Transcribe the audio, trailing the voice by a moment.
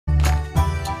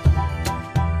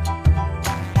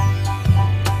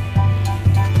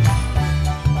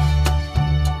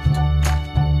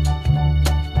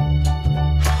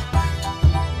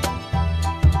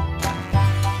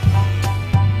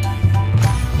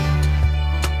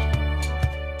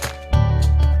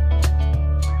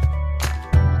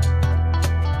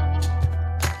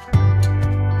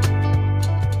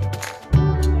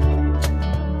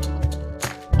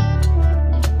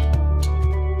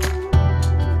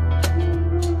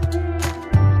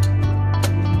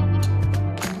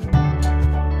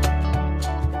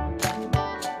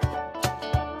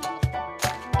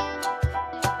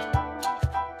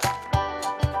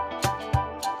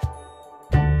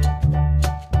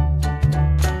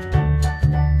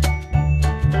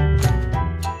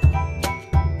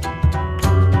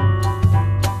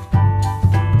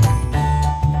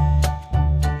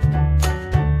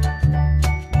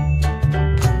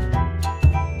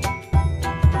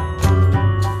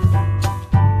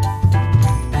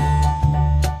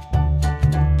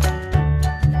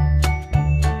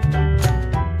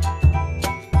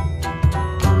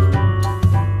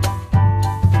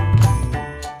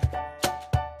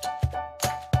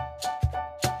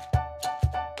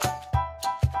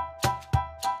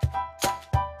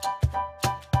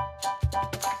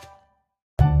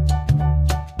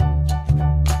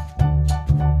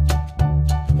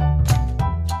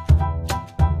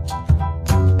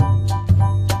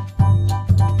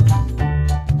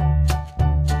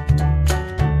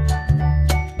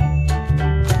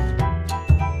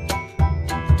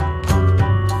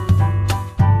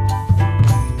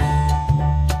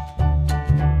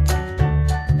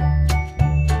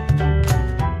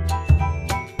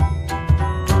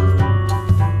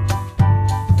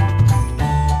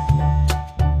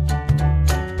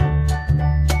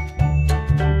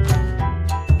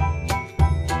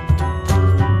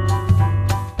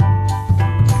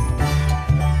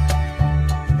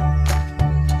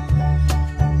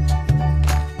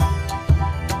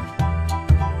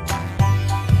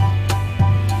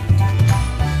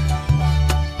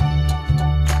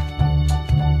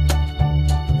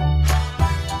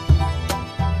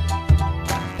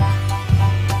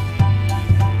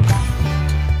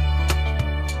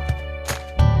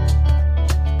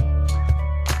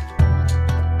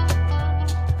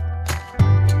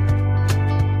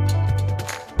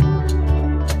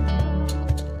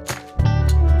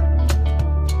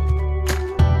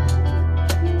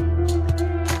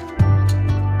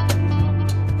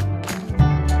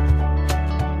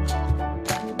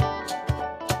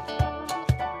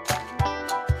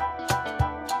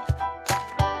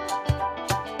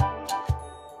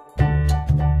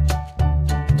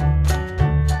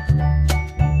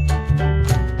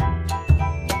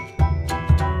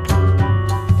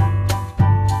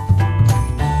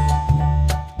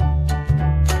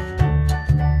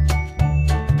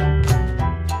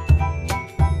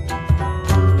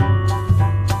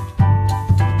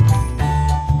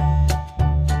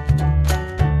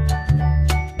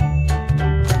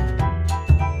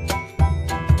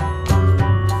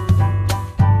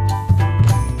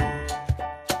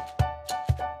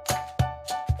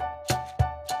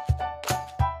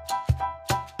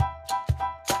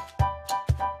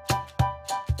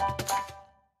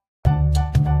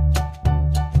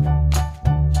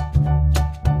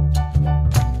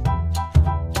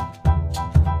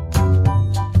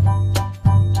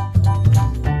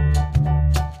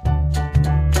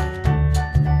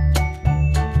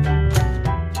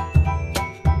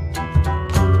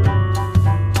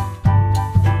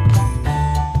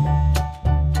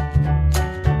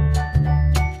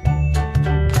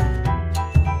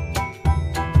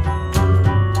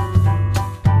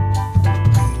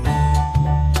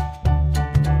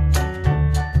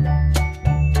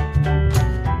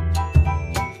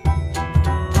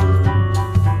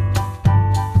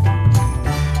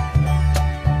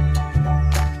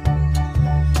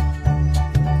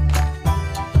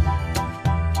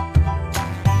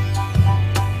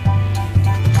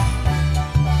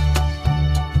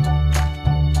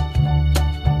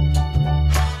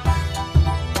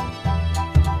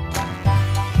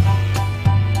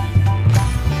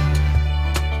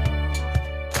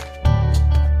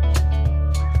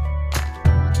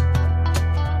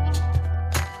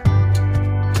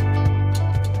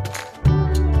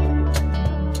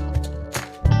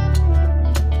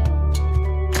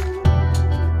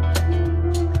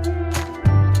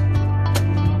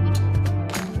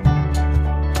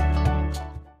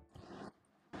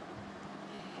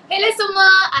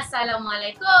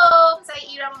Assalamualaikum, saya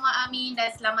Ira Mama Amin dan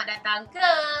selamat datang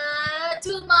ke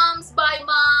Two Moms by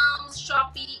Moms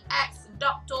Shopee X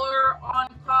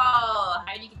DoctorOnCall.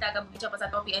 Hari ini kita akan berbincang pasal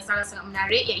topik yang sangat-sangat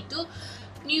menarik, iaitu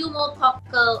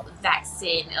Pneumococcal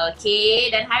Vaccine.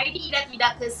 Okay, dan hari ini Ira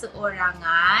tidak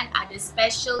keseorangan, ada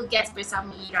special guest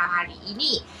bersama Ira hari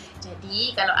ini.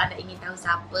 Jadi kalau anda ingin tahu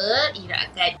siapa, Ira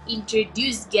akan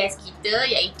introduce guest kita,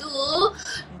 iaitu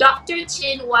Dr.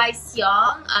 Chin Y.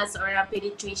 Siong, seorang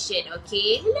pediatrician.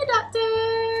 Okay, hello doktor.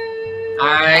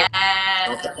 Hai.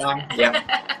 Yeah.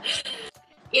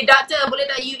 Doktor, boleh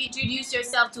tak you introduce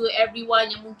yourself to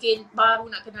everyone yang mungkin baru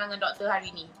nak kenal dengan doktor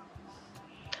hari ni?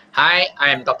 Hi,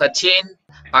 I am Dr. Chin,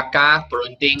 pakar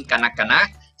perunting kanak-kanak.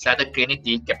 Saya ada klinik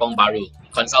di Kepong Baru,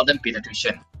 consultant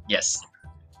pediatrician. Yes.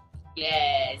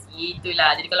 Yes,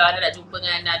 itulah. Jadi kalau anda nak jumpa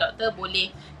dengan doktor, boleh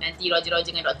nanti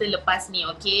roger-roger dengan doktor lepas ni,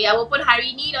 okey. Apapun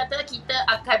hari ni, doktor, kita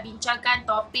akan bincangkan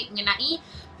topik mengenai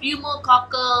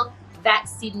Pneumococcal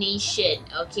Vaccination,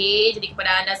 okey. Jadi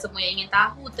kepada anda semua yang ingin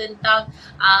tahu tentang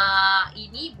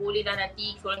ini, bolehlah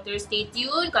nanti korang terus stay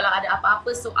tune. Kalau ada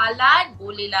apa-apa soalan,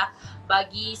 bolehlah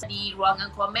bagi di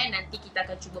ruangan komen, nanti kita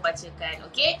akan cuba bacakan,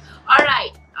 okey.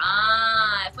 Alright,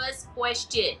 first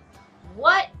question.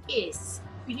 What is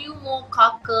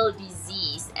pneumococcal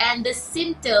disease and the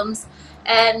symptoms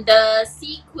and the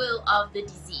sequel of the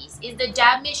disease? Is the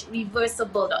damage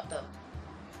reversible, doctor?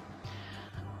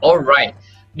 Alright,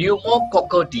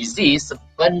 pneumococcal disease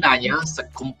sebenarnya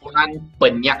sekumpulan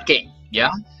penyakit,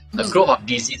 ya, a group of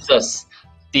diseases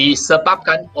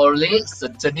disebabkan oleh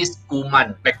sejenis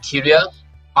kuman bakteria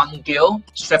panggil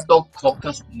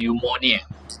Streptococcus pneumoniae.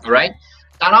 Alright.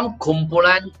 Dalam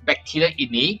kumpulan bakteria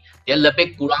ini, dia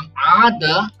lebih kurang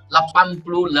ada 80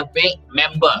 lebih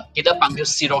member. Kita panggil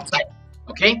serotype.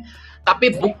 Okay?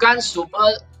 Tapi bukan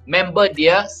semua member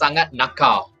dia sangat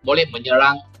nakal. Boleh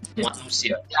menyerang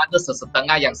manusia. Dia ada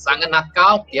sesetengah yang sangat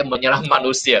nakal, dia menyerang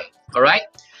manusia. Alright?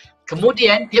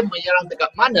 Kemudian, dia menyerang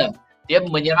dekat mana? Dia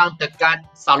menyerang dekat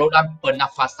saluran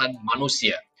pernafasan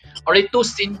manusia. Oleh itu,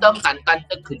 simptom dan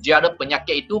tanda gejala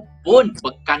penyakit itu pun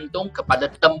bergantung kepada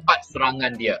tempat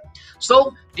serangan dia.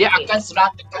 So, dia akan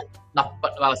serang dekat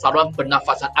saluran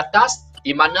pernafasan atas,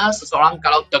 di mana seseorang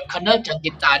kalau terkena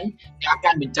jangkitan, dia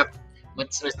akan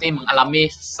mesti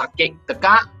mengalami sakit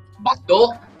tekak,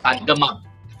 batuk dan demam.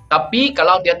 Tapi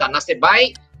kalau dia tak nasib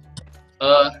baik,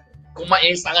 kuman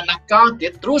ini sangat nakal,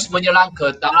 dia terus menyerang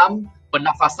ke dalam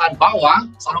pernafasan bawah,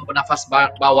 saluran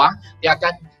pernafasan bawah, dia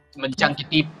akan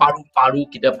menjangkiti paru-paru,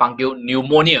 kita panggil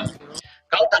pneumonia.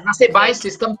 Kalau tak nasib baik,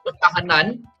 sistem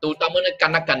pertahanan, terutama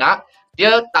kanak-kanak,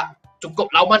 dia tak cukup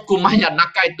lawan kuman yang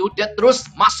nakal itu, dia terus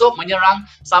masuk menyerang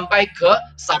sampai ke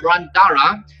saluran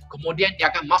darah, kemudian dia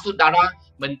akan masuk darah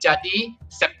menjadi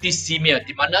septisemia,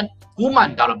 di mana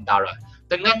kuman dalam darah.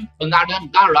 Dengan pengalian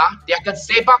darah, dia akan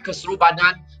sebar ke seluruh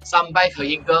badan sampai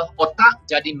hingga otak,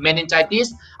 jadi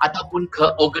meningitis ataupun ke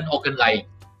organ-organ lain.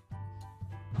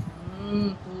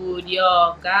 Tu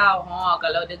dia kau.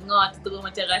 Kalau dengar tu terus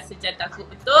macam rasa macam takut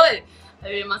betul.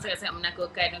 Tapi memang sangat-sangat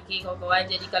menakutkan. Okey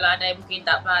kawan-kawan, jadi kalau anda mungkin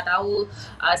tak pernah tahu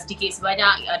sedikit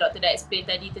sebanyak, doktor dah explain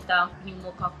tadi tentang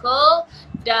pneumococcal,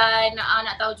 dan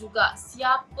nak tahu juga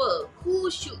siapa, who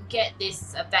should get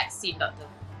this vaccine, doktor?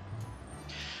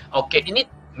 Okey, ini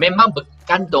memang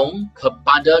bergantung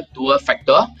kepada dua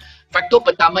faktor. Faktor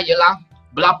pertama ialah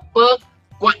berapa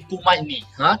kuat kuman ni,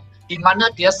 di mana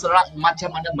dia serang,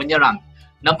 macam mana menyerang.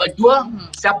 Nombor dua,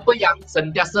 siapa yang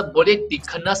sentiasa boleh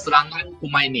dikena serangan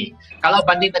kuman ini. Kalau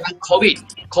banding dengan COVID,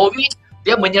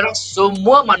 dia menyerang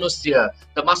semua manusia,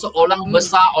 termasuk orang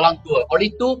besar, orang tua. Oleh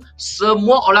itu,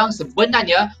 semua orang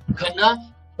sebenarnya kena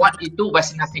buat itu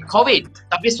vaksinasi COVID.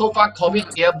 Tapi so far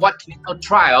COVID dia buat clinical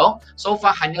trial, so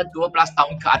far hanya 12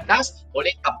 tahun ke atas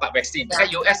boleh dapat vaksin.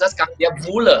 Dekat US sekarang dia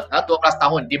mula 12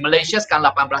 tahun, di Malaysia sekarang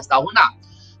 18 tahun lah.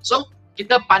 So,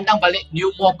 kita pandang balik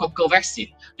pneumococcal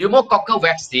vaccine. Pneumococcal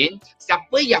vaccine,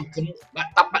 siapa yang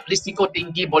dapat risiko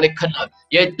tinggi boleh kena,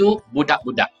 iaitu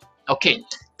budak-budak. Okey.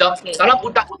 Dalam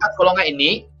budak-budak golongan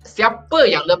ini, siapa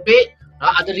yang lebih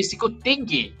ada risiko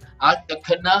tinggi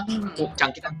terkena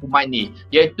jangkitan kuman ini,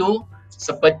 iaitu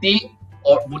seperti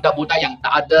budak-budak yang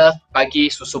tak ada bagi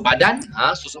susu badan.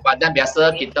 Susu badan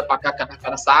biasa kita pakai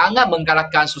kadang-kadang sangat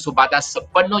menggalakkan susu badan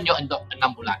sepenuhnya untuk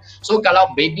 6 bulan. So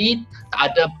kalau baby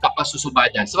tak ada dapat susu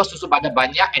badan, sebab susu badan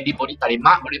banyak antibody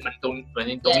terima boleh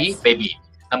melindungi baby.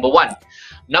 Number one.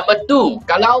 Number two,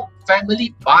 kalau family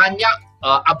banyak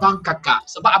abang kakak,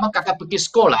 sebab abang kakak pergi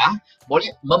sekolah, boleh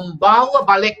membawa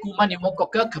balik kuman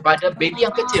pneumococcal kepada baby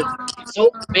yang kecil. So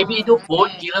baby itu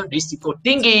pun kira risiko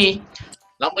tinggi.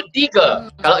 Nombor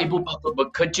 3, kalau ibu bapa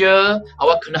bekerja,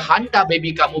 awak kena hantar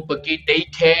baby kamu pergi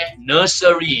daycare,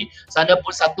 nursery. Sana pun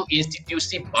satu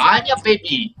institusi banyak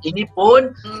baby. Ini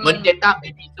pun mendetak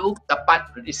baby itu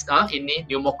tepat ini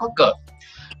pneumococcal.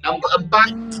 Nombor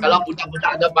 4, kalau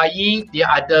budak-budak ada bayi, dia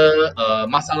ada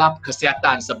masalah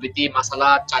kesihatan seperti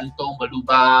masalah jantung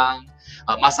berlubang,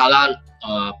 masalah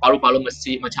paru-paru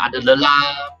mesti macam ada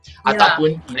lelah,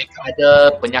 ataupun mereka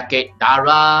ada penyakit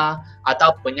darah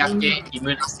atau penyakit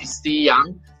imunisasi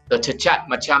yang tercecat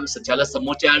macam secara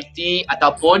semutiarti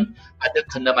ataupun ada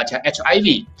kena macam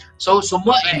HIV. So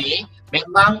semua ini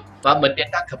memang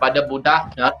mendetak kepada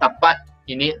budak dapat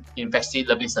ini infeksi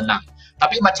lebih senang.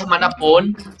 Tapi macam mana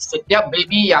pun, setiap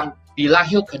baby yang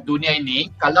dilahir ke dunia ini,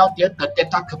 kalau dia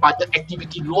terdetak kepada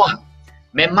aktiviti luar,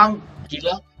 memang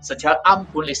gila secara am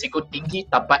pun risiko tinggi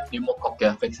dapat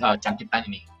pneumococcal jangkitan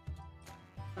ini.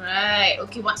 Right,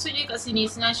 okay, maksudnya kat sini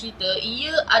senang cerita,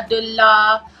 ia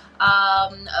adalah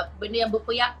benda yang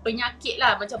berpenyakit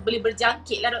lah, macam boleh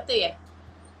berjangkit lah doktor ya?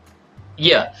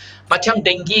 Ya, macam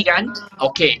denggi kan?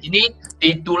 Okey, ini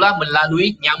ditular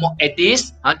melalui nyamuk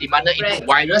Aedes, di mana itu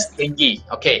virus denggi.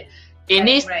 Okey.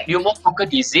 Ini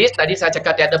pneumococcal disease, tadi saya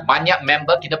cakap dia ada banyak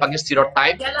member, kita panggil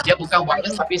stereotype. Dia bukan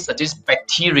virus tapi sejenis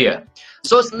bakteria.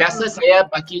 So, biasa saya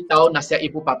bagi tahu nasihat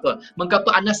ibu bapa,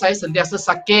 mengapa anak saya sentiasa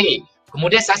sakit?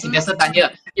 Kemudian saya sentiasa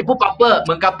tanya, ibu bapa,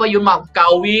 mengapa you mahu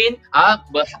kahwin,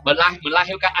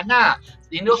 melahirkan anak?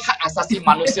 Ini hak asasi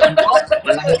manusia untuk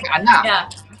melahirkan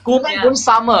anak. Kuman pun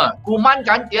sama. Kuman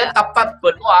kan dia dapat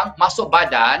peluang masuk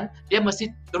badan, dia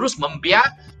mesti terus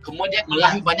membiak, kemudian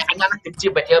melahirkan banyak anak kecil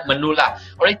dia menular.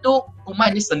 Oleh itu,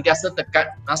 kuman ini sentiasa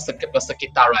dekat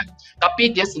persekitaran.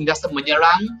 Tapi dia sentiasa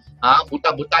menyerang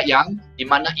budak-budak yang di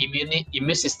mana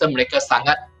imun sistem mereka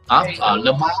sangat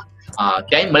lemah.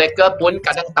 Dan mereka pun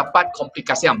kadang dapat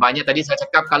komplikasi yang banyak. Tadi saya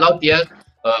cakap kalau dia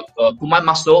kuman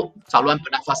masuk saluran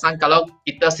pernafasan, kalau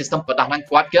kita sistem pertahanan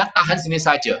kuat, kita tahan sini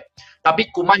saja.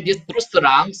 Tapi kuman dia terus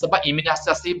serang sebab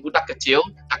imunisasi budak kecil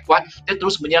tak kuat, dia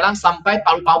terus menyerang sampai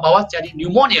paru-paru bawah jadi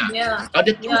pneumonia. Kalau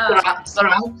dia terus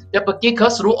serang, dia pergi ke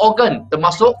seluruh organ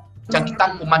termasuk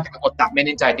jangkitan kuman dekat otak,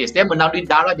 meningitis. Dia melalui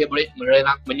darah, dia boleh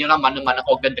menyerang mana-mana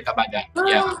organ dekat badan.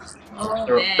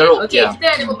 Teruk. Okey, kita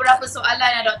ada beberapa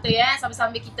soalan doktor ya.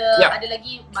 Sambil-sambil kita ada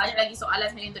lagi banyak lagi soalan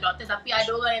sebenarnya untuk doktor, tapi ada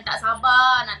orang yang tak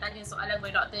sabar nak tanya soalan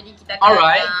kepada doktor ni. Kita akan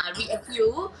read a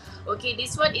few. Okay,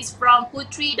 this one is from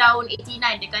Putri Daun 89.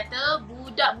 Dia kata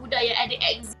budak-budak yang ada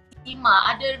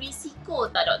eczema ada risiko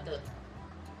tak doktor?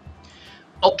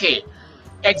 Okay,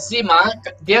 eczema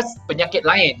dia penyakit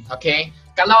lain. Okay,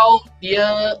 kalau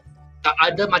dia tak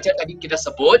ada macam tadi kita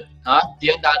sebut,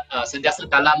 dia sentiasa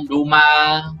dalam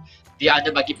rumah, dia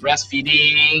ada bagi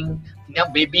breastfeeding, dia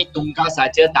baby tunggal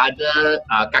saja, tak ada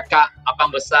kakak abang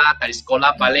besar dari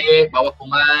sekolah balik bawa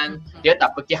kuman, dia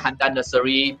tak pergi hantar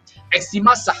nursery.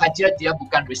 Eczema sahaja dia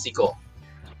bukan risiko.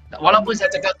 Walaupun saya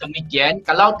cakap demikian,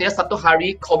 kalau dia satu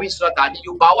hari COVID sudah tak ada,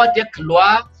 you bawa dia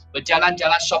keluar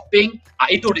berjalan-jalan shopping,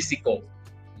 itu risiko.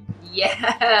 Yeah,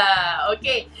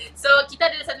 okay. So kita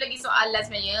ada satu lagi soalan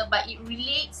sebenarnya, but it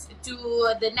relates to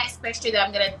the next question that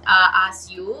I'm gonna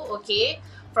ask you. Okay,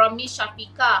 from Miss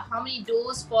Shafika, how many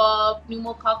doses for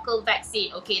pneumococcal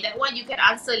vaccine? Okay, that one you can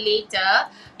answer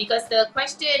later because the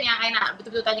question yang I nak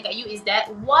betul-betul tanya kat you is that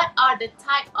what are the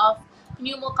type of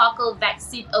pneumococcal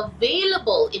vaccine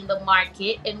available in the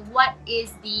market and what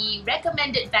is the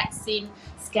recommended vaccine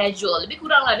schedule? Lebih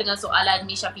kuranglah dengan soalan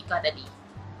Miss Shafika tadi.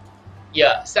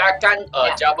 Ya, saya akan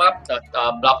jawab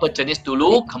berapa jenis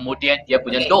dulu, kemudian dia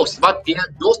punya dos. Sebab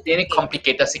dos dia ni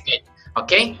complicated sikit.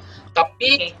 Okay?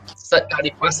 Tapi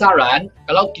dari pasaran,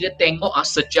 kalau kita tengok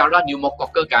sejarah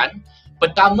pneumococcal kan,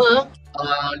 pertama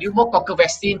pneumococcal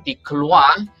vaksin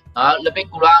dikeluar lebih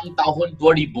kurang tahun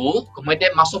 2000,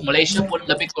 kemudian masuk Malaysia pun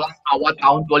lebih kurang awal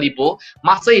tahun 2000.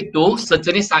 Masa itu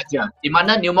sejenis saja, di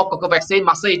mana pneumococcal vaksin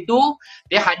masa itu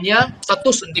dia hanya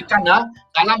satu suntikan,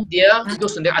 dalam dia itu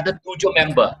suntikan ada 7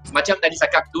 member. Macam tadi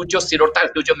saya kata 7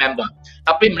 serotype, 7 member.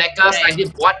 Tapi mereka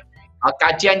saintis buat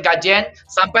kajian-kajian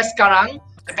sampai sekarang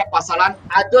dekat pasaran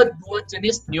ada 2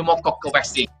 jenis pneumococcal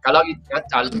vaksin. Kalau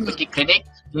pergi klinik,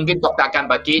 mungkin doktor akan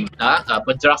bagi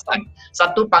penjelasan.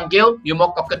 Satu panggil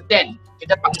pneumococcal 10.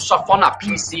 Kita panggil short form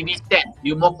PCV 10,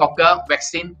 pneumococcal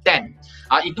vaccine 10.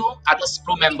 Itu ada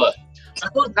 10 member.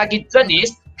 Satu lagi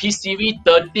jenis PCV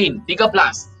 13.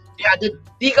 Dia ada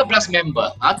 13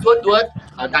 member. Dua-dua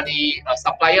dari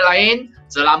supplier lain,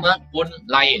 selamat pun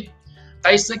lain.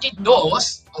 Dari segi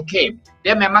dos, okay,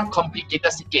 dia memang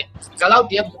complicated sikit. Kalau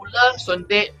dia mula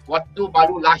suntik waktu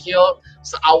baru lahir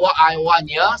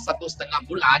seawal-awalnya 1,5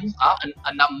 bulan,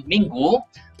 6 minggu,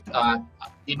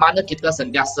 di mana kita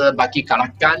sentiasa bagi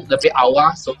galakan lebih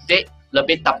awal suntik,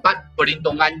 lebih dapat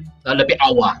perlindungan lebih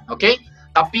awal. Okey.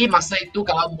 Tapi masa itu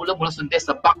kalau mula-mula suntik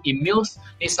sebab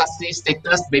imunisasi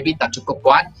status baby tak cukup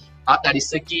kuat, dari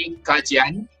segi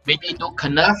kajian, baby itu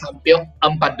kena hampir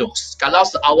 4 dos. Kalau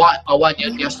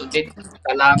seawal-awalnya dia suntik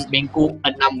dalam 6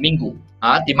 minggu.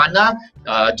 Di mana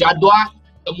jadual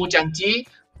temu janji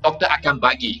doktor akan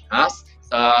bagi.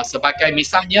 Sebagai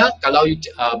misalnya, kalau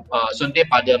suntik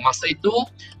pada masa itu,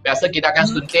 biasa kita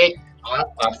akan suntik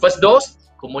first dose,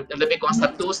 kemudian lebih kurang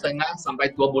 1,5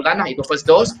 sampai 2 bulan lah, itu first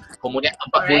dose, kemudian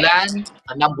 4 bulan,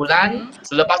 6 bulan,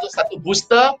 selepas tu satu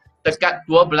booster dekat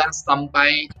 12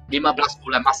 sampai 15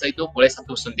 bulan, masa itu boleh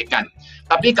satu suntikan.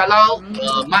 Tapi kalau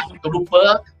mak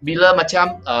terlupa bila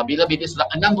baby sudah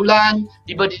 6 bulan,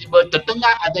 tiba-tiba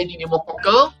tertengah ada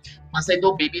pneumococcal, masa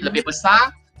itu baby lebih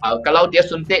besar, kalau dia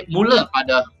suntik mula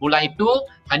pada bulan itu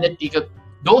hanya 3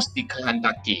 dos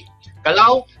dikehendaki.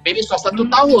 Kalau baby sudah 1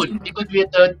 tahun, tiba-tiba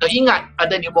teringat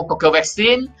ada pneumococcal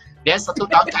vaksin, dan 1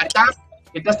 tahun ke atas,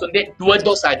 kita suntik 2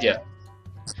 dos saja.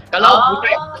 Kalau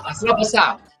budak sudah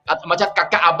besar, macam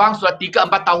kakak abang sudah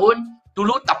 3-4 tahun,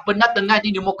 dulu tak pernah dengar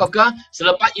di pneumococcal,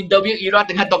 selepas interview Ira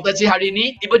dengan Dr. C hari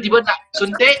ini, tiba-tiba nak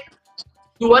suntik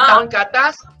 2 tahun ke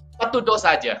atas, 1 dos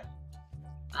saja.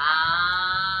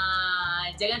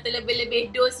 Jangan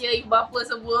terlebih-lebih dos ya ibu bapa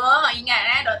semua.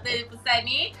 Ingat doktor pesan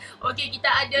ni. Okey, kita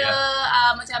ada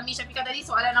macam Miss Syafiqah tadi,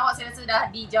 soalan awak saya rasa dah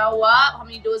dijawab. How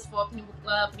many dose for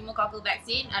pneumococcal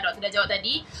vaccine? Doktor dah jawab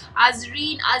tadi.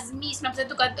 Azmi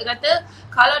 91 kata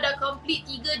kalau dah complete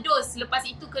 3 dos, lepas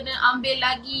itu kena ambil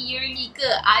lagi yearly ke?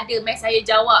 Ada, Mas saya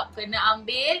jawab. Kena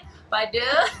ambil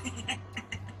pada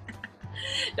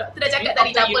doktor dah cakap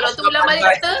tadi, tak apa doktor ulang balik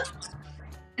doktor.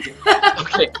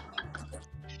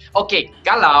 Okey,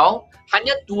 kalau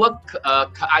hanya 2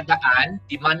 keadaan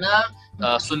di mana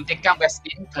suntikan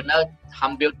vaksin kena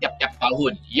ambil tiap-tiap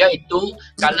tahun, iaitu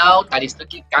kalau dari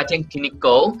segi kajian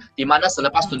klinikal di mana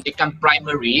selepas suntikan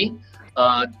primary,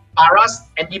 paras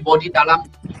antibody dalam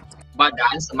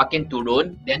badan semakin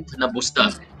turun dan kena booster.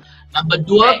 Nombor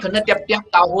 2, kena tiap-tiap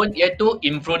tahun iaitu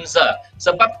influenza.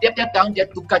 Sebab tiap-tiap tahun dia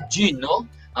tukar gene,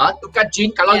 tukar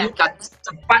gene. Kalau you tak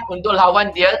cepat untuk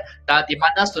lawan dia, di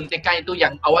mana suntikan itu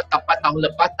yang awal dapat tahun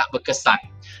lepas tak berkesan.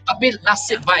 Tapi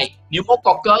nasib baik,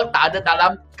 pneumococcal tak ada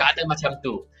dalam keadaan macam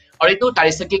tu. Oleh itu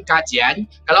dari segi kajian,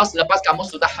 kalau selepas kamu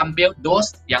sudah ambil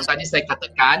dos yang tadi saya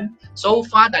katakan, so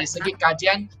far dari segi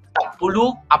kajian tak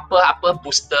perlu apa-apa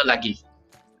booster lagi.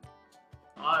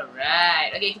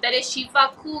 Alright. Okay, kita ada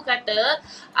Shifaku kata,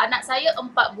 anak saya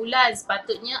 4 bulan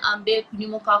sepatutnya ambil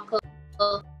pneumococcal.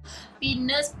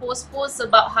 Pinus postpone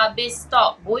sebab habis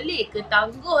stok. Boleh ke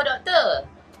tangguh doktor?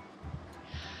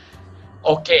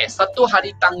 Okey, 1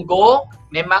 hari tangguh,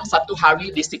 memang 1 hari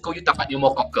risiko you dapat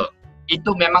pneumococcal.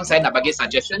 Itu memang saya nak bagi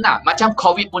suggestion lah. Macam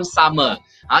COVID pun sama.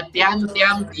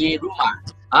 Tiang-tiang di rumah.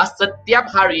 Setiap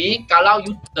hari kalau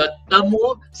you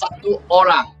bertemu 1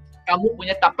 orang, kamu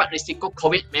punya dapat risiko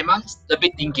COVID memang lebih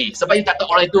tinggi. Sebab you tak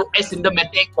tahu orang itu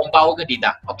asymptomatic, membawa ke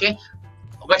tidak. Okey?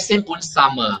 Vaksin pun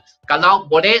sama. Kalau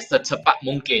boleh secepat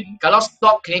mungkin. Kalau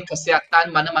stok klinik kesihatan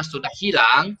mana-mana sudah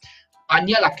hilang,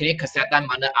 tanyalah klinik kesihatan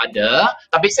mana ada.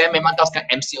 Tapi saya memang tahu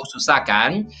sekarang MCO susah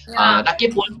kan.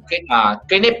 Tapi pun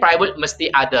klinik private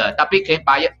mesti ada. Tapi klinik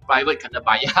private kena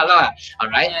bayar lah.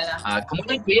 Alright.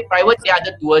 Kemudian klinik private dia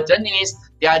ada 2 jenis.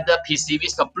 Dia ada PCV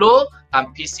 10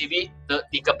 dan PCV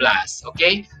 13.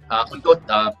 Okey. Untuk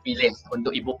pilih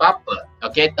untuk ibu bapa.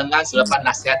 Okey. Dengan selepas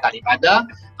nasihat daripada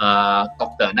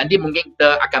doktor. Nanti mungkin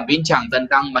kita akan bincang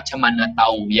tentang macam mana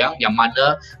tahu yang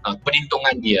mana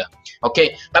perlindungan dia.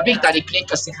 Okey, tapi dari klinik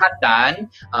kesihatan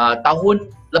tahun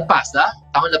lepas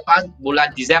bulan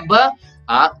Disember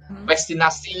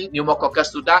vaksinasi pneumococcal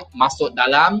sudah masuk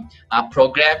dalam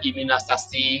program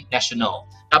imunisasi nasional.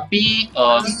 Tapi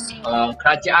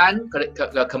kerajaan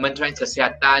Kementerian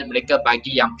Kesihatan mereka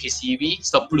bagi yang PCV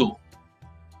 10.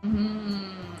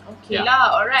 Okay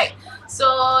lah, alright. So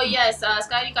yes,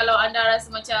 sekarang ni kalau anda rasa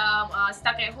macam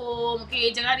stuck at home,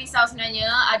 okay, jangan risau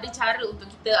sebenarnya. Ada cara untuk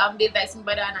kita ambil vaksin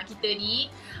pada anak kita ni.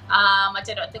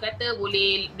 Macam doktor kata,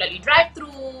 boleh melalui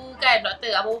drive-thru kan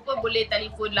doktor. Apa-apa boleh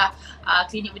telefon lah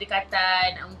klinik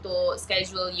berdekatan untuk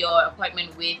schedule your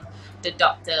appointment with the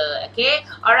doctor. Okay,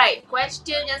 alright.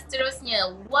 Question yang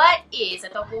seterusnya, what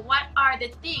are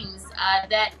the things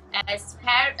that as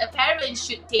parents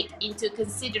should take into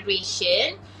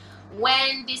consideration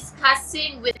when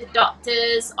discussing with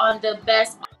doctors on the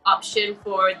best option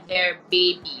for their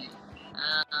baby?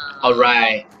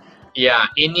 Alright.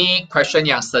 Ya, ini question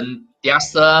yang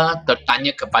sentiasa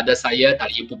tertanya kepada saya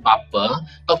dari ibu bapa.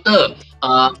 Doktor,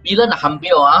 bila nak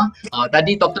ambil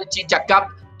tadi Dr. Cik cakap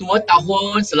 2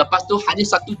 tahun, selepas tu hanya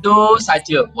 1 dos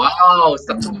saja. Wow,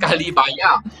 1 kali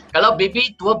bayar. Kalau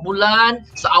baby 2 bulan,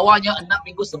 seawalnya 6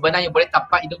 minggu sebenarnya boleh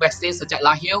dapat itu vaksin sejak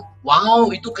lahir.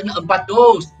 Wow, itu kena 4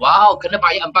 dos. Wow, kena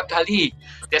bayar 4 kali.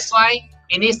 That's why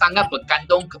ini sangat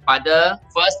bergantung kepada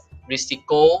first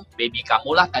risiko baby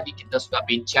kamu lah. Tadi kita sudah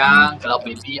bincang, kalau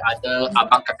baby ada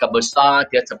abang kakak besar,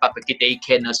 dia sempat pergi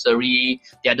daycare nursery,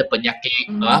 dia ada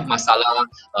penyakit, masalah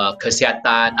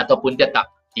kesihatan ataupun dia tak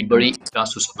diberi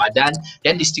susu badan,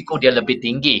 dan risiko dia lebih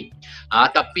tinggi.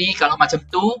 Tapi kalau macam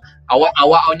tu,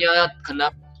 awal-awalnya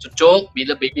kena cucuk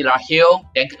bila baby lahir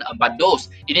dan kena 4 dos.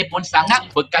 Ini pun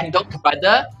sangat bergantung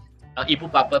kepada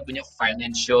ibu bapa punya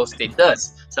financial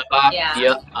status, sebab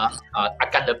dia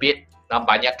akan lebih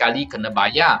banyak kali kena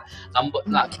bayar.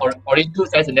 Oleh itu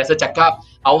saya sentiasa cakap,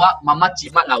 awak mama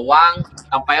jimatlah wang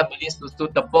sampai beli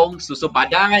susu tepung, susu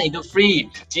badan itu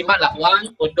free. Jimatlah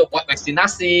wang untuk buat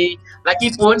vaksinasi.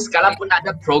 Lagipun sekarang pun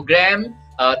ada program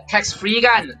tax free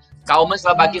kan. Government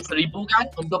selalu bagi 1,000 kan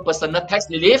untuk personal tax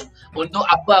relief untuk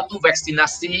apa-apa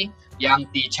vaksinasi yang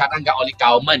dicanangkan oleh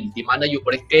government, di mana you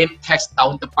boleh claim tax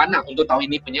tahun depan lah. Untuk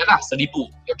tahun ini punya lah 1,000,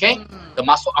 okay?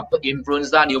 Termasuk apa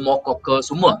influenza, pneumococcal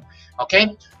semua.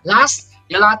 Okay, last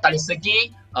ialah dari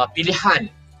segi pilihan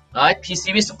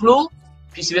PCV 10,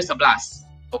 PCV 11.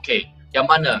 Okay, yang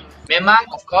mana? Memang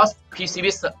of course PCV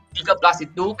 13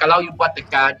 itu kalau you buat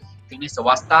dekat klinik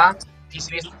swasta,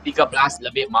 PCV 13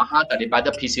 lebih mahal daripada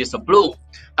PCV 10.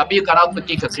 Tapi kalau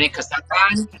pergi ke klinik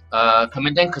kesihatan,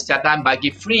 Kementerian Kesihatan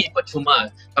bagi free percuma.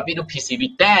 Tapi itu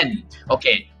PCV 10.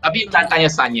 Okay, tapi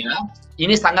tanya saya,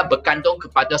 ini sangat bergantung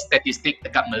kepada statistik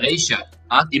dekat Malaysia.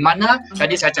 Di mana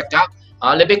tadi saya cakap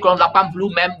lebih kurang 80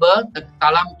 member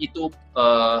dalam itu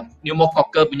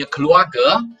pneumococcal punya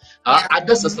keluarga,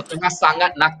 ada sesetengah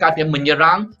sangat nakal yang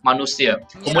menyerang manusia.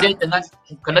 Kemudian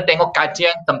kena tengok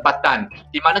kajian tempatan.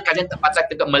 Di mana kajian tempatan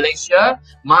dekat Malaysia,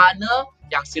 mana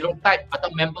yang serotype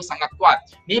atau member sangat kuat.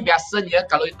 Ni biasanya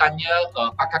kalau ditanya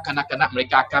pakar kanak-kanak,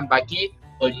 mereka akan bagi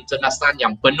penjelasan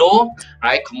yang penuh,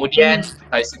 right? Kemudian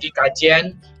dari segi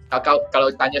kajian, kalau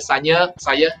tanya saya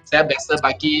biasa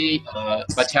bagi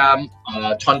macam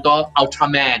contoh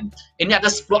Ultraman. Ini ada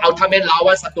 10 Ultraman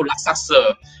lawan satu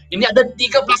raksasa. Ini ada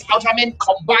 13 Ultraman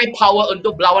combine power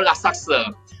untuk melawan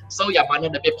raksasa. So yang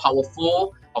mana lebih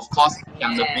powerful, of course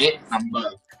yang lebih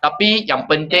number. Tapi yang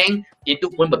penting itu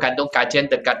pun bergantung kajian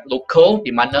dekat lokal, di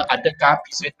mana adakah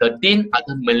PCV 13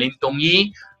 ada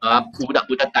melindungi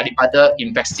budak-budak daripada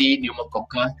infeksi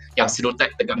pneumococcal yang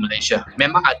serotype dekat Malaysia.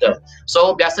 Memang ada.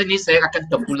 So biasanya saya akan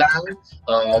terpulang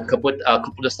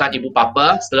keputusan ibu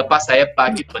bapa selepas saya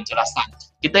bagi penjelasan.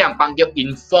 Kita yang panggil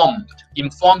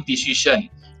informed decision,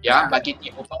 ya, bagi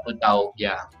ibu bapa tahu,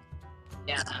 ya.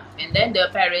 Yeah, and then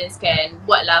the parents can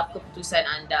buatlah keputusan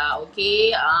anda, okay?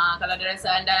 Kalau dia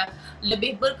rasa anda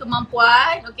lebih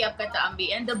berkemampuan, okay, apa kata ambil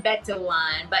and the better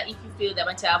one. But if you feel that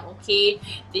macam, okay,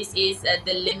 this is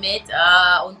the limit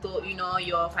untuk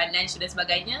your financial dan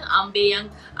sebagainya, ambil yang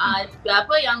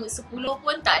yang 10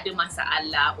 pun tak ada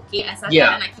masalah, okay?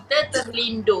 Asalkan anak kita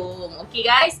terlindung, okay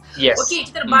guys? Yes. Okay,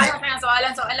 kita banyakkan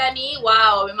soalan-soalan ni.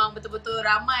 Wow, memang betul-betul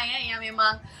ramai yang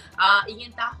memang ingin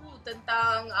tahu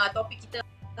tentang topik kita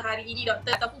hari ini,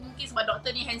 doktor. Ataupun mungkin sebab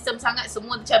doktor ni handsome sangat,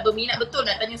 semua macam berminat betul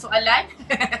nak tanya soalan.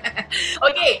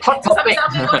 Okay, so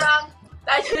sambil-sambil korang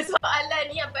tanya soalan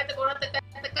ni, apa kata korang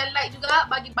tekan like juga,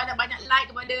 bagi banyak-banyak like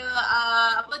kepada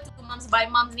to Moms by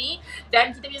Moms ni.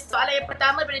 Dan kita punya soalan yang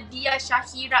pertama daripada Dia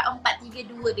Syahira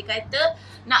 432. Dia kata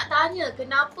nak tanya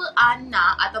kenapa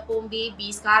anak ataupun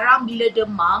baby sekarang bila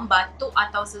demam, batuk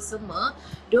atau sesama,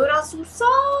 diorang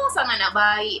susah sangat nak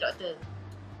baik, doktor.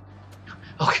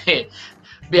 Okay,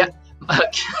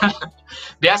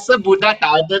 biasa budak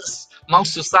tak ada mau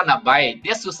susah nak baik.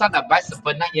 Dia susah nak baik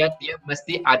sebenarnya dia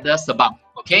mesti ada sebab.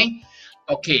 Okay,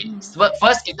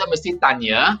 first kita mesti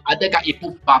tanya, adakah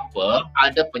ibu bapa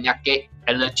ada penyakit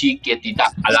alergi ke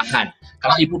tidak alahan.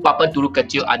 Kalau ibu bapa dulu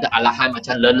kecil ada alahan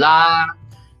macam lelah,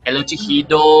 alergi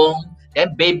hidung,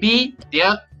 dan baby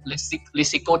dia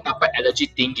risiko dapat alergi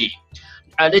tinggi.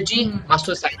 Alergi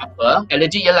maksud saya apa?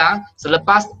 Alergi ialah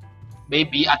selepas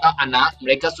baby atau anak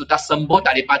mereka sudah sembuh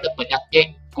daripada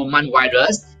penyakit kuman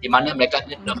virus, di mana mereka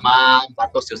demam,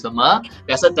 batuk sesama.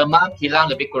 Biasa demam hilang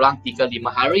lebih kurang 3-5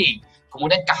 hari.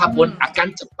 Kemudian kahak pun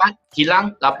akan cepat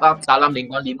hilang dalam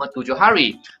lingkungan 5-7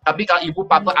 hari. Tapi kalau ibu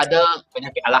bapa ada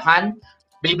penyakit alahan,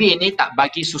 baby ini tak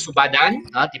bagi susu badan,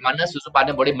 di mana susu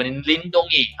badan boleh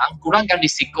melindungi, kurangkan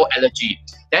risiko alergi.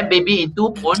 Dan baby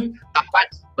itu pun dapat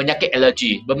penyakit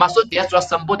alergi. Bermaksud dia sudah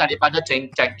sembuh daripada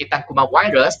jangkitan kuman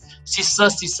virus,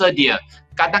 sisa-sisa dia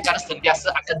kadang-kadang sentiasa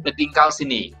akan tertinggal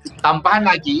sini. Tambahan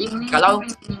lagi, kalau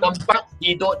tempat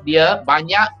hidup dia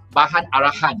banyak bahan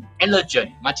arahan,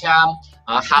 allergen macam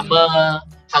hama,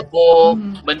 habuk,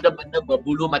 benda-benda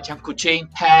berbulu macam kucing,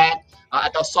 pet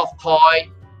atau soft toy,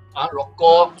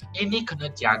 rokok, ini kena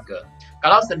jaga.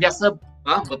 Kalau sentiasa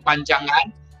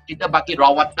berpanjangan, kita bagi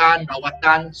rawatan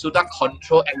sudah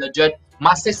kontrol allergen,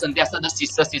 masih sentiasa ada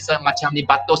sisa-sisa macam ni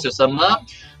batuk sesama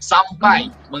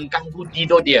sampai mengganggu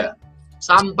tidur dia,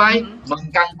 sampai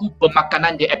mengganggu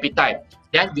pemakanan dia, appetite.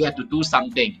 Then we have to do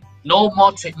something. No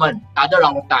more treatment, tak ada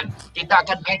rawatan. Kita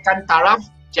akan naikkan taraf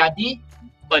jadi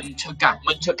pencegah.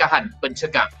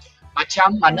 Macam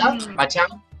mana?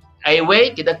 Macam airway,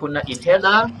 kita guna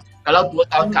inhaler. Kalau 2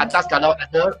 tahun ke atas, kalau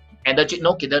ada allergic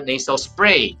kita nasal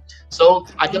spray. So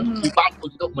ada ubat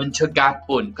untuk mencegah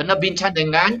pun. Kena bincang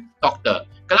dengan doktor.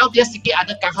 Kalau dia sikit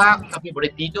ada kahak tapi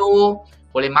boleh tidur,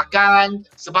 boleh makan,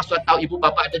 sebab sudah tahu ibu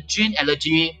bapa ada gene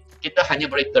allergy, kita hanya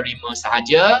boleh terima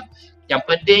sahaja. Yang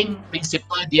penting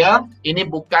prinsipal dia, ini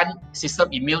bukan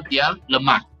sistem imun dia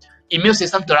lemah. Imun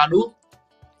sistem terlalu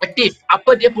aktif.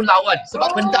 Apa dia pun lawan.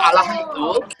 Sebab benda alahan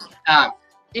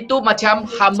itu macam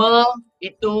hama,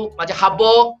 itu macam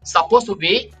habuk, supposed to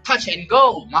be touch and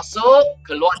go. Masuk,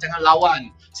 keluar, jangan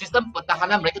lawan. Sistem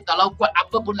pertahanan mereka terlalu kuat,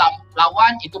 apa pun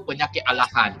lawan, itu penyakit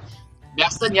alahan.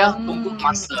 Biasanya tunggu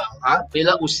masa.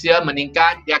 Bila usia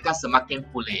meningkat, dia akan semakin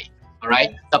pulih.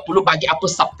 Alright? Tak perlu bagi apa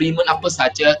suplemen apa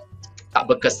saja, tak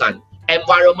berkesan.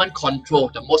 Environment control,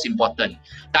 the most important.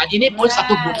 Dan ini pun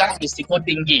satu bulan risiko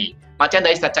tinggi. Macam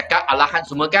tadi saya cakap, alahan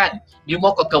semua kan.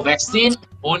 Pneumococcal vaccine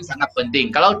pun sangat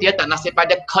penting. Kalau dia tak nasib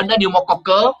pada kena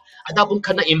pneumococcal ataupun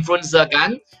kena influenza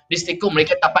kan, risiko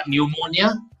mereka dapat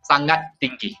pneumonia sangat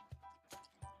tinggi.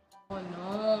 Oh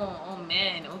no, oh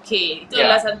man, okay.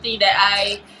 Itulah something that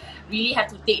I really have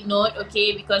to take note,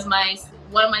 okay, because my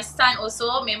son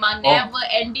also memang never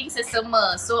ending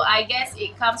sesama. So I guess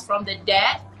it comes from the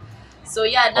dad. So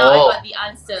yeah, now I got the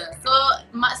answer. So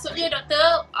maksudnya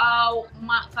doktor,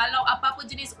 kalau apa-apa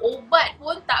jenis obat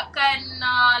pun takkan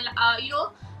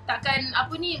takkan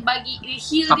bagi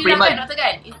heal dia lah kan doktor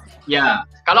kan? Ya,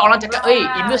 kalau orang cakap,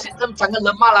 immune system sangat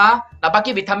lemah lah, nak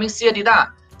bagi vitamin C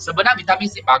tidak? Sebenarnya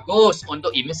vitamin C bagus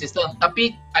untuk immune system,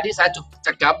 tapi tadi saya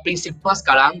cakap prinsipal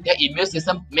sekarang dia immune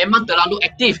system memang terlalu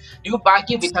aktif. You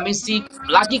bagi vitamin C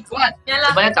lagi kuat,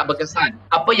 sebenarnya tak berkesan.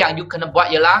 Apa yang you kena buat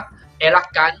ialah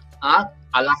elakkan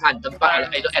alahan,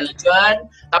 tempat itu allergen.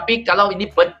 Tapi kalau ini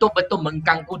betul-betul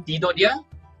mengganggu tidur dia,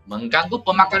 mengganggu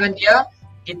pemakanan dia,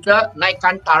 kita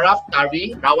naikkan taraf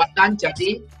dari rawatan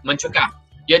jadi mencegah.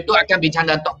 Iaitu akan bincang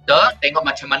dengan doktor, tengok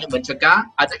macam mana mencegah.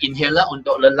 Ada inhaler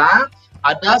untuk lelah,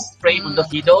 ada spray untuk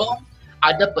hidung,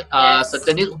 ada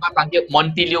sejenis ubat panggil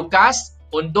Montelukast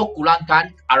untuk kurangkan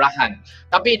arahan.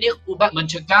 Tapi ini ubat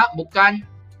mencegah bukan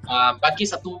bagi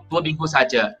 1-2 minggu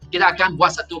saja. Kita akan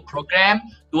buat satu program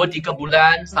 2-3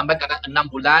 bulan sampai kadang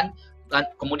 6 bulan dan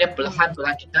kemudian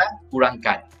perlahan-perlahan kita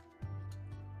kurangkan.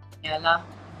 Yalah.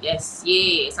 Yes,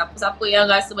 siapa-siapa yang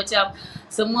rasa macam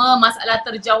semua masalah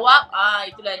terjawab,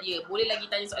 itulah dia. Boleh lagi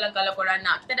tanya soalan kalau korang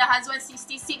nak. Kita dah Hazwan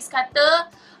 66 kata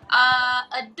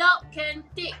adult can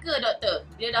take ke doktor?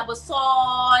 Dia dah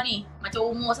besar ni, macam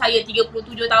umur saya 37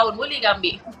 tahun, boleh ke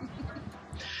ambil?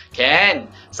 Can.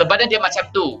 Sebenarnya dia macam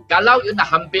tu. Kalau you nak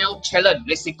ambil challenge,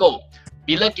 risiko,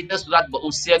 bila kita sudah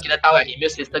berusia, kita tahu immune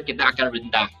system kita akan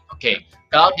rendah. Okay.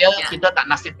 Kalau kita tak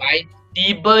nasib baik,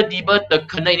 tiba-tiba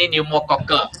terkena ini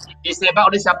pneumococcal.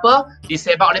 Disebabkan oleh siapa?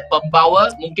 Disebabkan oleh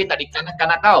pembawa, mungkin tak di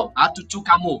kanak-kanak tahu. Cucu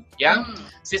kamu. Ya.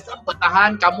 Sistem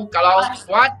pertahanan kamu kalau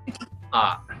kuat,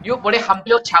 you boleh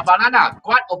ambil cabaran lah.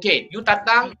 Kuat, okay. You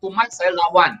datang, kuman saya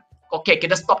lawan. Okay,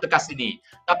 kita stop dekat sini.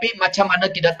 Tapi macam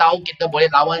mana kita tahu kita boleh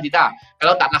lawan tidak?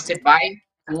 Kalau tak nasib baik,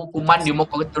 kuman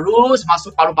pneumococcal terus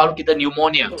masuk paru-paru kita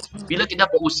pneumonia. Bila kita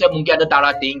berusia mungkin ada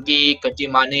darah tinggi, kencing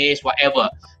manis,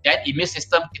 whatever. Dan immune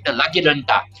system kita lagi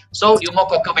rendah. So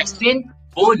pneumococcal vaccine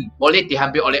pun boleh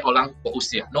diambil oleh orang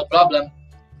berusia. No problem.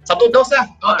 1 dos lah.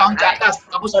 2 tahun ke atas.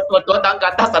 Kamu 2 tahun ke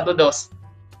atas 1 dos.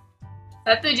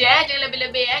 Satu je jangan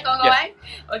lebih-lebih kawan-kawan.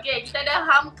 Okay, kita ada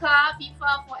Hamka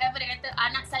FIFA Forever. Dia kata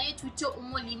anak saya cucuk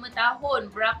umur 5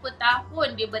 tahun. Berapa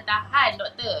tahun dia bertahan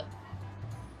doktor?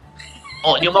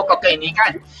 Pneumococcal ini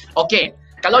kan. Okay,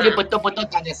 kalau dia betul-betul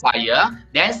tanya saya,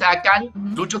 then saya akan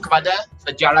rujuk kepada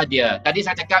sejarah dia. Tadi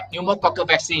saya cakap pneumococcal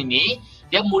vaccine ini,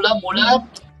 dia mula-mula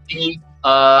di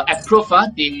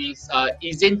approve,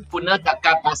 izin guna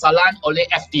dekat pasaran oleh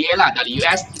FDA lah dari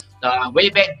US way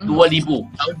back 2000,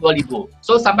 tahun 2000.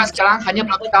 So sampai sekarang hanya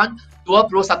berapa tahun?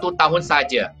 21 tahun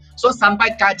saja. So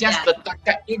sampai kajian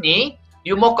setakat ini,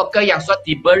 pneumococcal yang sudah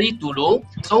diberi dulu,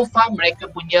 so far mereka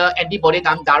punya antibody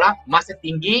dalam darah masih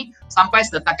tinggi. Sampai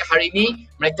setakat hari ini,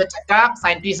 mereka cakap,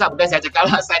 saintis lah, bukan saya cakap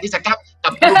lah, saintis cakap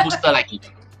tak perlu booster lagi.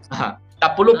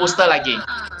 Tak perlu booster lagi.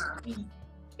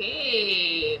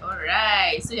 Okay,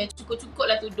 alright. So yang cukup-cukup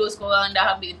lah tu dos korang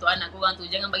dah ambil untuk anak korang tu.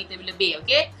 Jangan bagi terlebih-lebih,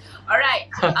 okay?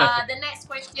 Alright, the next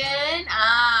question.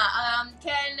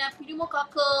 Can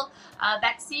pneumococcal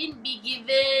vaccine be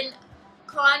given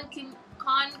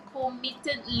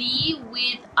concomitantly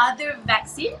with other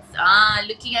vaccines?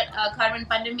 Looking at current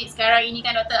pandemic sekarang ini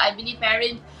kan, Doktor, I believe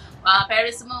parents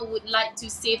semua would like to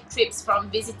save trips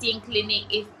from visiting clinic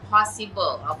if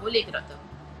possible. Boleh ke, Doktor?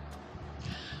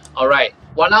 Alright,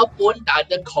 walaupun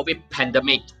tak ada COVID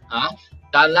pandemic,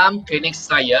 dalam klinik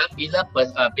saya, bila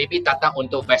baby datang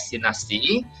untuk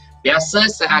vaksinasi, biasa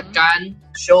saya akan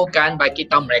showkan bagi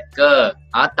tahu mereka,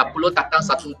 tak perlu datang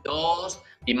satu dos,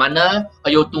 di mana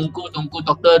ayo tunggu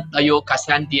doktor, ayo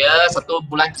kasihan dia 1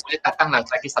 bulan boleh datang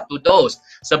lagi 1 dos.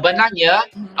 Sebenarnya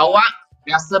awak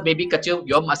biasa baby kecil,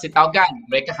 you masih tahu kan,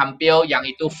 mereka hampir yang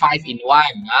itu 5 in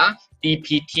 1,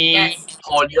 DPT,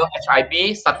 polio,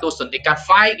 HIV, 1 suntikan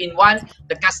 5 in 1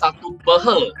 dekat 1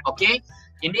 peha, okey.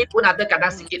 Ini pun ada kadang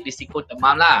sikit risiko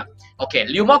demam lah. Okey,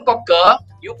 pneumococcal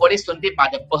you boleh suntik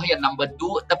pada peha yang nombor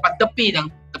 2 tepat tepi dan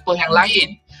peha yang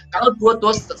lain. Kalau 2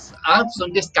 dos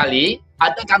suntik sekali,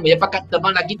 ada kan menyebabkan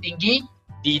demam lagi tinggi?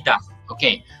 Tidak.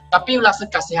 Okey, tapi rasa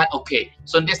kasihan, okey,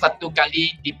 suntik 1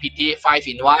 kali DPT 5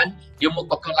 in 1,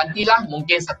 pneumococcal nantilah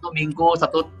mungkin 1 minggu,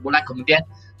 1 bulan kemudian.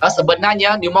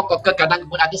 Sebenarnya pneumococcal kadang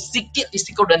pun ada sikit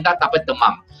risiko rendah dapat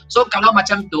demam. So kalau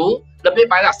macam tu, lebih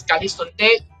baiklah sekali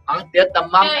suntik, dia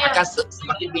demam akan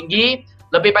semakin tinggi,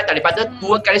 lebih baik daripada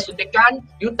 2 kali suntikan,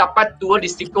 you dapat 2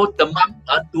 risiko demam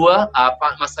 2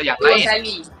 masa yang lain.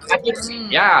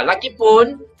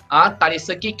 Lagipun dari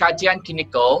segi kajian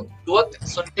klinikal, 2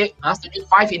 suntik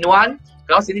 5 in 1,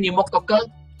 kalau sini pneumococcal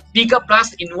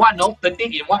 13 in 1,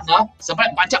 13 in 1,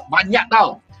 sebenarnya banyak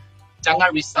tau.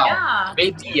 Jangan risau.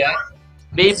 Baby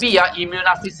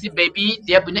immunogenicity baby,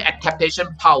 dia punya adaptation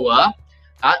power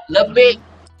lebih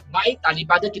baik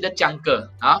daripada kita jangka.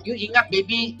 You ingat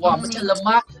baby, macam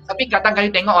lemah, tapi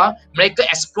kadang-kadang tengok mereka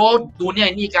explore dunia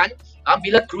ini kan,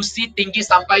 bila kerusi tinggi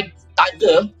sampai tak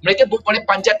ada, mereka boleh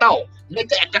panjat tau.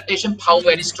 Mereka adaptation power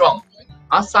very strong.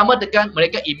 Sama dengan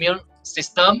mereka immune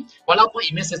system, walaupun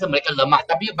immune system mereka lemah,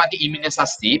 tapi bagi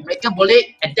imunisasi mereka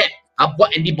boleh adapt,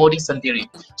 buat antibody sendiri.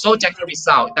 So jangan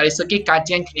risau, dari segi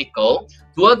kajian klinikal,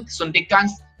 2 suntikan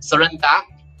serentak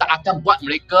tak akan buat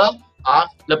mereka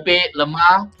lebih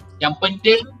lemah. Yang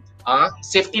penting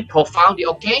safety profile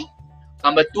dia okey.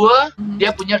 Nombor 2,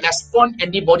 dia punya respon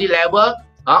antibody level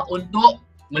untuk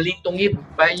melindungi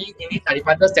bayi ini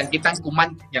daripada jangkitan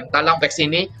kuman yang dalam vaksin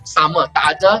ini sama,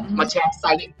 tak ada macam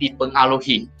saling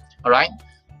dipengaruhi. Alright.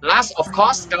 Last of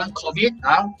course, sekarang COVID,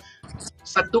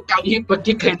 1 kali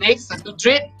pergi klinik, 1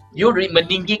 trip, you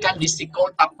meninggikan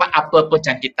risiko dapat apa-apa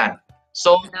jangkitan.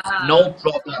 So, no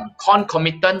problem.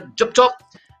 Concomitant, cukup.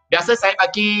 Biasa saya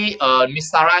bagi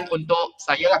misaran untuk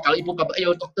saya lah, kalau ibu bapa,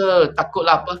 ayo doktor,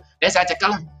 takutlah apa. Dan saya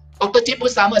cakap lah, Doktor Cik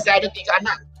pun sama, saya ada 3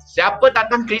 anak. Siapa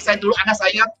datang klinik saya dulu, anak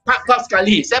saya pak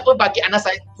sekali. Saya pun bagi anak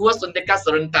saya 2 suntikan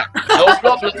serentak. No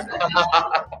problem.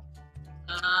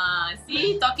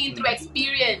 See, talking through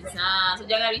experience. So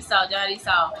jangan risau.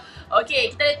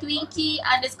 Okay, kita ada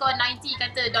Twinkie_90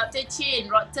 kata, Dr.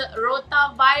 Chin,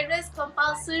 rotavirus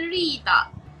compulsory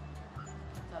tak?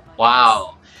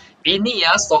 Wow, ini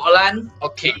ya soalan.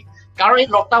 Okay, kalau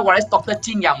ini rotavirus Dr.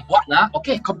 Chin yang buat lah.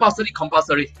 Okay, compulsory.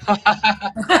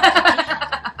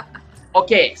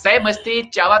 Okay, saya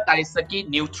mesti jawab dari segi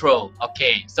neutral.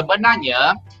 Okay,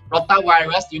 sebenarnya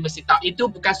rotavirus you mesti tahu itu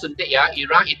bukan suntik ya.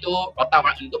 Irang itu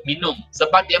rotavirus untuk minum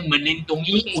sebab dia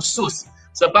melindungi usus.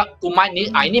 Sebab kuman ni,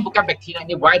 ini bukan bakteria,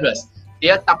 ini virus.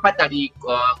 Dia dapat dari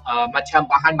macam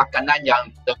bahan makanan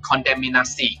yang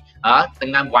terkontaminasi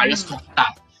dengan virus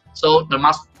rota. So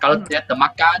termasuk kalau dia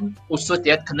termakan, usus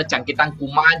dia kena jangkitan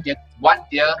kuman, dia buat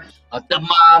dia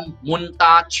demam,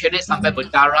 muntah, cerit sampai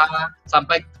berdarah,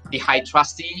 sampai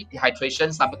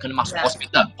dehydration sampai kena masuk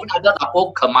hospital. Pun ada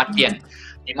lapor kematian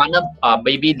di mana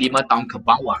baby 5 tahun ke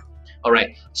bawah.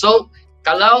 Alright. So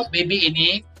kalau baby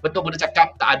ini betul-betul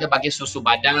cakap tak ada bagi susu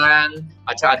badan,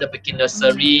 macam ada pergi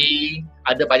nursery,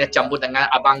 ada banyak campur dengan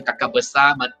abang kakak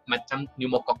besar macam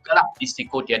pneumococcal lah,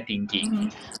 risiko dia tinggi.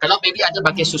 Kalau baby ada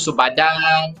bagi susu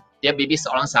badan, dia baby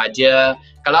seorang saja.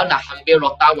 Kalau nak hamil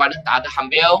rotavirus tak ada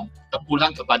hamil,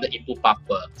 terpulang kepada ibu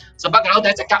bapa. Sebab kalau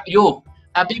dia cakap,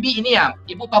 baby ini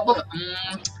ibu bapa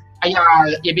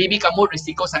ayah, ya baby kamu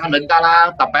risiko sangat rendah lah,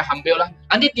 tak payah ambil lah.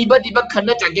 Nanti tiba-tiba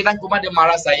kena jangkitan kuman, dia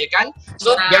marah saya kan.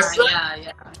 So biasa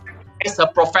as a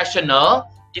professional,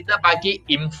 kita bagi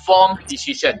informed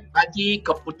decision, bagi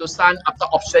keputusan atau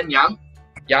option yang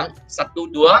 1,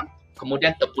 2,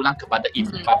 kemudian terpulang kepada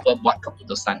ibu bapa buat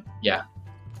keputusan. Ya.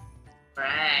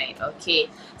 Right,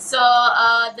 okay. So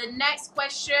the next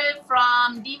question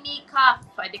from Dimi Kaf.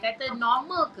 Dia kata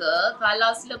normal ke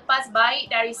kalau selepas baik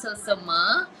dari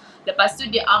selsema, lepas tu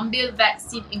dia ambil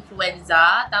vaksin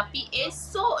influenza tapi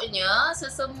esoknya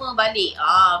selsema balik.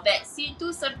 Vaksin tu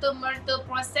serta-merta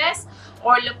proses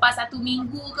or lepas 1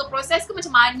 minggu ke proses ke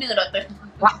macam mana doktor?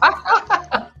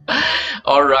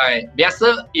 Alright,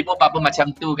 biasa ibu bapa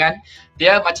macam tu kan.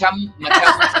 Dia macam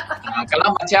kalau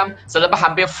macam selepas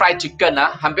hampir fried chicken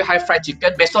hampir high fried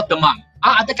chicken, besok demam.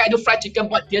 Adakah itu fried chicken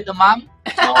buat dia demam?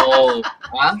 No.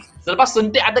 Selepas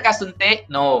suntik, adakah suntik?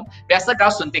 No. Biasa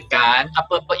kalau suntikan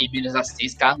apa-apa imunisasi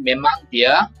sekarang memang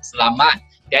dia selamat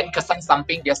dan kesan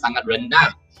samping dia sangat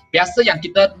rendah. Biasa yang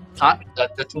kita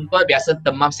terjumpa biasa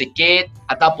demam sikit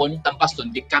ataupun tempat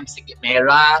suntikan sikit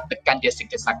merah, tekan dia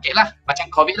sikit sakit lah.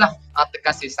 Macam COVID lah,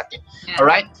 tekan sikit sakit.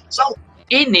 Alright, so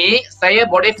ini saya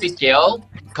boleh fikir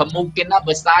kemungkinan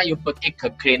besar you pergi ke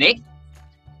klinik.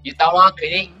 You tahu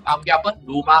klinik ambil apa?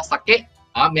 Rumah sakit,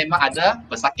 memang ada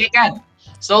pesakit kan.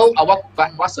 So awak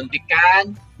buat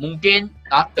suntikan, mungkin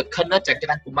terkena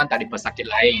jangkitan kuman dari pesakit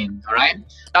lain. Alright.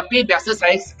 Tapi biasa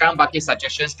saya sekarang bagi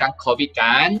suggestion sekarang COVID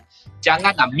kan,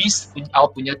 jangan miss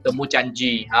awak punya temu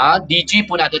janji. DG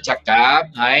pun ada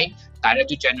cakap,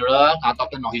 Director General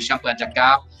Dr. Noh Hisham pun ada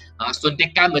cakap,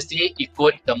 suntikan mesti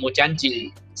ikut temu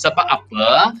janji. Sebab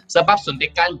apa? Sebab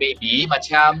suntikan baby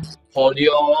macam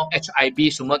polio,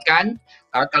 HIV semua kan,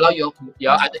 kalau you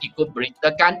ada ikut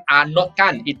berita kan, note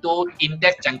kan itu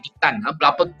indeks jangkitan,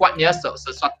 berapa kuatnya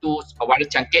sesuatu virus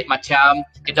jangkit macam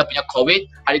kita punya COVID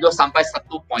hari itu sampai 1.1.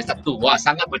 Wah,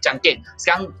 sangat berjangkit.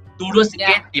 Sekarang turun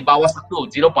sikit di bawah 1,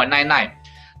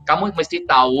 0.99. Kamu mesti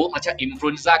tahu macam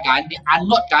influenza kan, di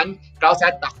note kan, kalau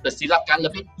saya tak tersilap kan,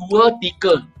 lebih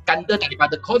 2-3 ganda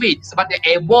daripada COVID sebab dia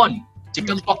airborne.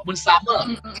 Chickenpox pun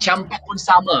sama, campak pun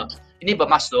sama. Ini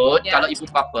bermaksud kalau ibu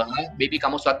bapa, baby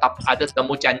kamu sudah ada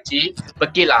temu janji,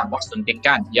 pergilah buat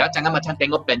suntikan. Ya, jangan macam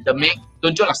tengok pandemik,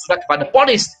 tunjuklah surat kepada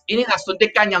polis. Inilah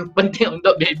suntikan yang penting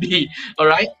untuk baby.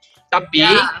 Alright. Tapi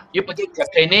you pergi ke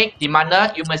klinik di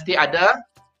mana you mesti ada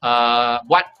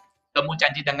buat temu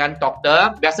janji dengan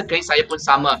doktor. Biasa klinik saya pun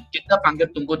sama. Kita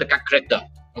panggil tunggu dekat kereta.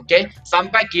 Okay.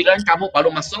 Sampai giliran kamu baru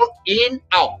masuk in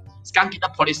out. Sekarang kita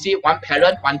polisi one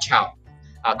parent one child.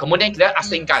 Kemudian kita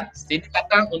asingkan, sini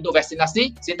datang untuk vaksinasi,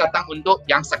 sini datang untuk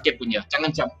yang sakit punya, jangan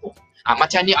campur.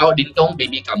 Macam ni awak lindung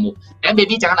baby kamu. Dan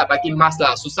baby janganlah bagi mask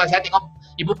lah, susah. Saya tengok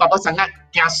ibu bapa sangat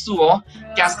kiasu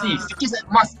kiasi, sikit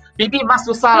mask. Baby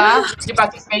mask susah lah, dia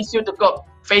bagi face shield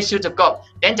cukup.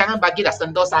 Dan jangan bagilah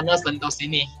sentuh sana, sentuh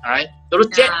sini. Alright, terus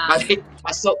cek, balik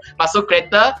masuk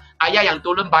kereta, ayah yang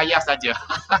turun bayar saja.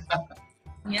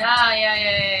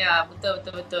 Ya,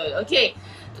 betul.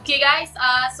 Okay guys,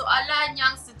 soalan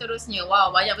yang seterusnya.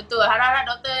 Wow, banyak betul. Harap-harap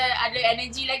doktor ada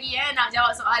energi lagi nak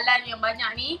jawab soalan yang banyak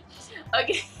ni.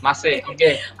 Okay. Masih,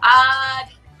 okay.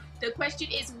 The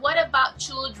question is, what about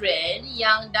children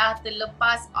yang dah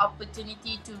terlepas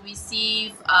opportunity to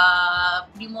receive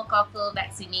pneumococcal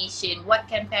vaccination? What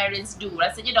can parents do?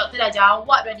 Rasanya doktor dah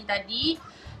jawab tadi.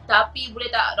 Tapi boleh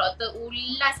tak doktor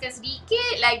ulaskan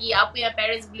sedikit lagi apa yang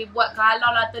parents boleh buat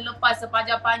kalau lah terlepas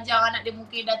sepanjang-panjang anak dia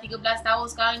mungkin dah 13 tahun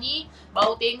sekarang ni,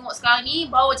 baru tengok sekarang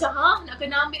ni, baru macam nak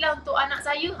kena ambil lah untuk anak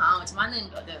saya. Macam mana ni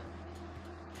doktor?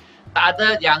 Tak ada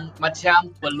yang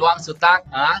macam peluang sutak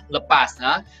lepas.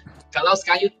 Kalau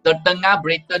sekarang you terdengar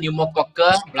berita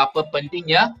pneumococcal berapa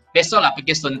pentingnya, besoklah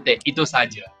pergi suntik. Itu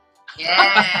saja.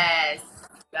 Yes.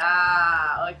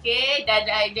 Okay, dan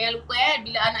jangan lupa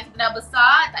bila anak kita dah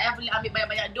besar, tak payah boleh ambil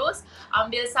banyak-banyak dos,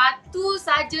 ambil satu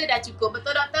saja dah cukup.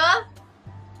 Betul doktor?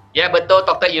 Ya, betul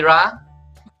Dr. Ira.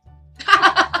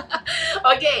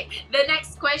 Okay, the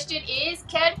next question is,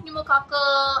 can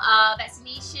pneumococcal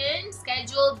vaccination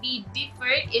schedule be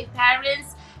different if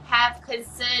parents have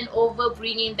concern over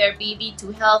bringing their baby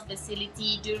to health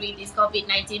facility during this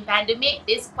COVID-19 pandemic?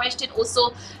 This question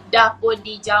also dah pun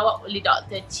dijawab oleh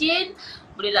Dr. Chin.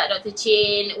 Boleh tak Dr.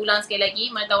 Chin ulang sekali lagi?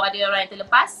 Mana tahu ada orang yang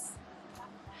terlepas.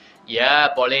 Ya,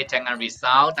 boleh, jangan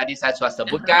risau. Tadi saya sudah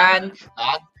sebutkan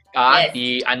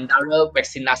di antara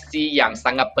vaksinasi yang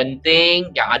sangat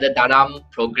penting yang ada dalam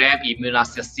program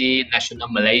imunisasi nasional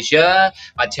Malaysia,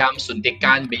 macam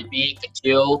suntikan baby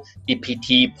kecil,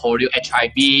 DPT, polio,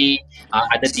 HIV,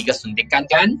 ada 3 suntikan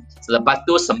kan. Selepas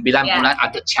tu 9 bulan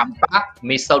ada campak,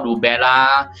 measles,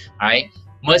 rubella, right?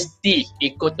 mesti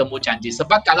ikut temujanji.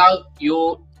 Sebab kalau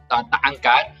you tak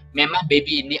angkat, memang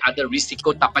baby ini ada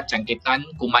risiko dapat jangkitan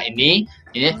kuman ini.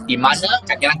 Di mana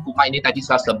jangkitan kuman ini tadi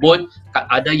saya sebut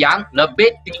ada yang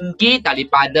lebih tinggi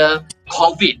daripada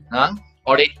COVID.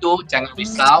 Oleh itu jangan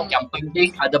risau, yang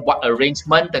penting ada buat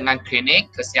arrangement dengan klinik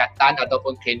kesihatan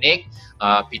ataupun klinik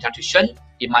pediatrician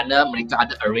di mana mereka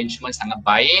ada arrangement sangat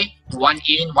baik, one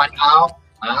in, one out,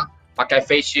 pakai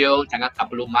face shield, jangan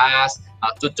tak perlu mask,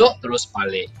 tutup terus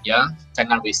balik, ya,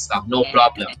 jangan risau, no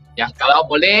problem. Yang kalau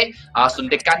boleh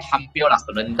suntikan hampirlah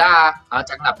serendah,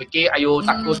 janganlah fikir ayo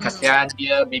takut kasihan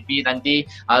dia, maybe nanti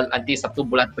 1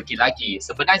 bulan pergi lagi.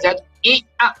 Sebenarnya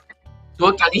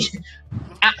dua kali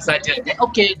saja, then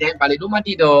okay, then balik rumah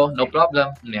tidur, no problem.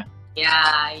 Ya,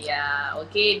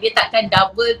 okey. Dia takkan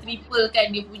double, triple kan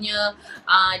dia punya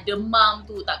demam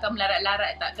tu, takkan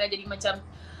melarat-larat, takkan jadi macam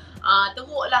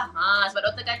teruk lah. Sebab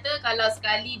doktor kata kalau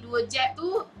sekali 2 jab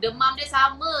tu demam dia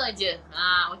sama je.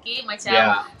 Okey,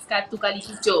 macam 1 kali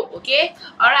cucuk. Okey.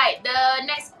 Alright, the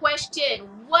next question.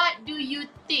 What do you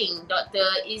think, doctor,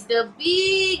 is the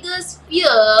biggest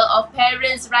fear of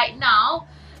parents right now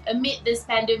amid this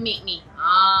pandemic ni?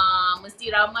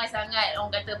 Mesti ramai sangat orang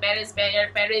kata parents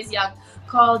yang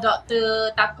call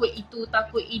doktor, takut itu,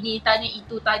 takut ini, tanya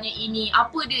itu, tanya ini.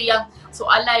 Apa dia yang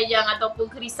soalan yang ataupun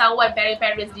kerisauan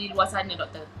parents di luar sana,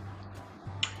 doktor?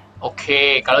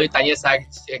 Okey, kalau ditanya saya,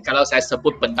 kalau saya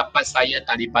sebut pendapat saya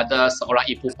daripada seorang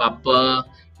ibu bapa,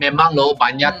 memang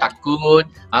banyak takut,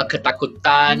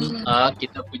 ketakutan,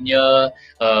 kita punya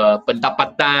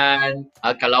pendapatan,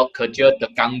 kalau kerja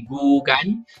terganggu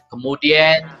kan.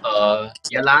 Kemudian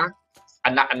ialah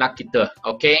anak-anak kita,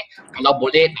 okey. Kalau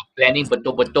boleh nak planning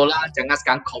betul-betul lah, jangan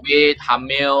sekarang COVID,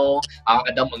 hamil,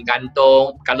 ada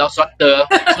menggantung. Kalau suatu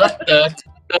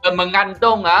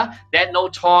mengandung then no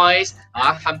choice,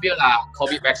 ambillah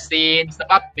COVID vaccine.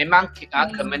 Sebab memang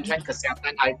Kementerian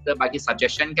Kesihatan ada bagi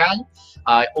suggestion kan,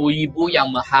 ibu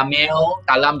yang menghamil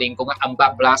dalam lingkungan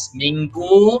 14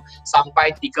 minggu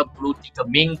sampai 33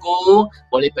 minggu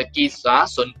boleh pergi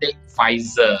suntik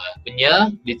Pfizer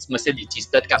punya, mesti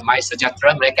register dekat My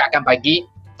Sejahtera, mereka akan bagi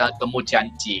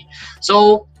temujanji.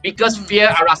 So because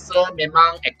fear, I rasa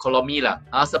memang ekonomi lah,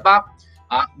 sebab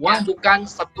wang bukan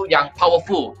satu yang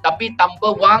powerful, tapi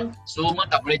tanpa wang semua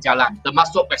tak boleh jalan,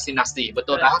 termasuk vaksinasi,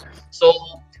 betul tak? So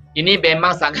ini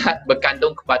memang sangat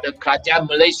bergantung kepada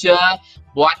kerajaan Malaysia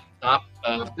buat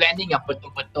planning yang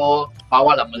betul-betul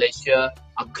bawalah Malaysia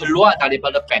keluar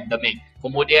daripada pandemik.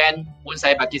 Kemudian pun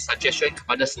saya bagi suggestion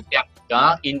kepada setiap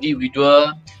individu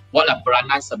buatlah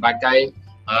peranan sebagai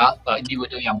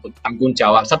individu yang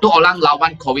bertanggungjawab. Satu orang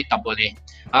lawan COVID tak boleh.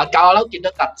 Kalau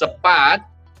kita tak cepat,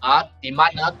 di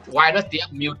mana virus dia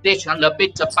mutation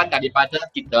lebih cepat daripada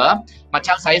kita.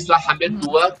 Macam saya sudah ambil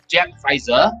 2 jab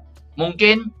Pfizer,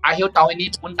 mungkin akhir tahun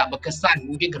ini pun tak berkesan,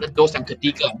 mungkin kena dos yang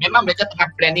ketiga. Memang mereka tengah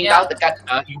planning dekat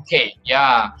UK.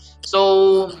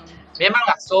 So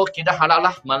memanglah, so kita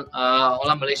haraplah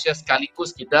orang Malaysia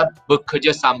sekaligus kita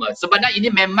bekerjasama. Sebenarnya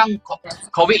ini memang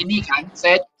COVID ini kan,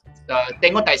 saya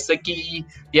tengok dari segi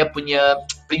dia punya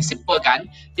prinsipal kan,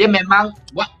 dia memang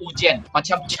buat ujian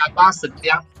macam cabar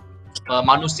setiap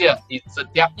manusia di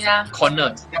setiap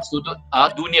corner, setiap sudut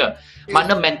dunia.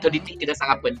 Mana mentaliti kita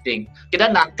sangat penting. Kita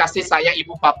nak kasih sayang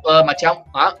ibu bapa, macam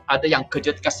ada yang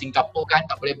kerja dekat Singapura kan,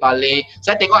 tak boleh balik.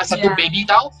 Saya tengok satu baby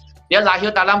tau, dia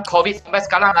lahir dalam COVID sampai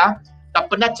sekarang tak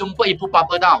pernah jumpa ibu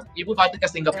bapa tau. Ibu bapa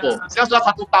dekat Singapura. Sekarang sudah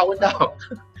 1 tahun tau.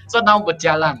 So now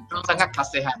berjalan, sangat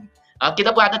kasihan.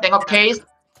 Kita pun ada tengok case,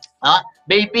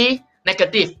 baby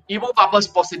negatif, ibu bapa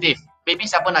positif. Baby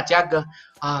siapa nak jaga?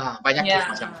 Banyak case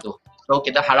macam tu. So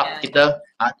kita harap kita,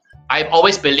 I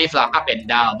always believe lah up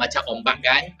and down, macam ombak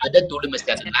kan, ada turun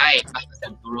mesti ada naik, mesti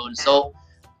ada turun. So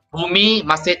bumi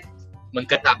masih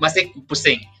menggetar, masih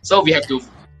pusing. So we have to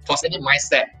positive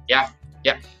mindset.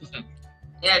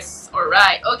 Yes,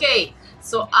 alright. Okay.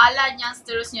 Soalan yang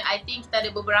seterusnya, I think kita ada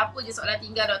beberapa je soalan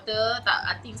tinggal, doktor.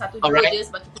 I think 1-2 je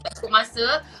sebab kita tak cukup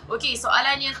masa. Okay,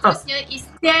 soalan yang seterusnya, is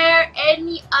there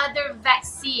any other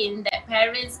vaccine that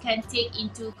parents can take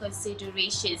into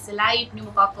consideration selain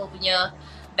pneumococcal punya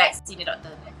vaksin ni,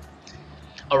 doktor?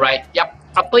 Alright,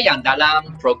 apa yang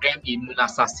dalam program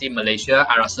imunisasi Malaysia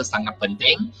I rasa sangat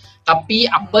penting, tapi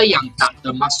apa yang tak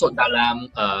termasuk dalam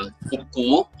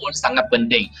buku pun sangat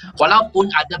penting.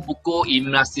 Walaupun ada buku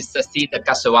imunisasi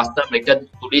dekat swasta, mereka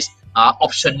tulis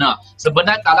optional.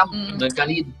 Sebenarnya dalam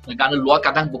negara luar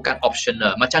kadang bukan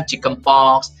optional. Macam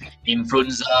chickenpox,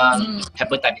 influenza,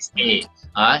 hepatitis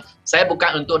A. Saya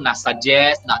bukan untuk nak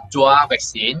suggest, nak jual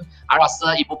vaksin. Saya rasa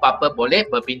ibu bapa boleh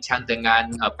berbincang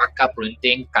dengan pakar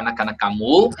parenting kanak-kanak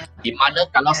kamu, di mana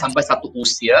kalau sampai satu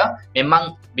usia,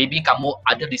 memang baby kamu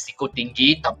ada risiko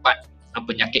tinggi dapat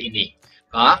penyakit ini.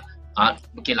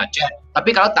 Mungkinlah jab.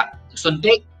 Tapi kalau tak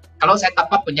suntik, kalau saya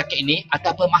dapat penyakit ini,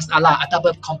 ada apa masalah, ada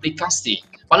apa komplikasi.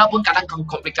 Walaupun kadang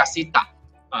komplikasi tak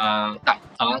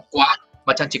kuat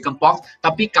macam chickenpox,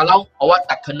 tapi kalau awak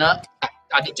tak kena, tak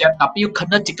ada jab, tapi you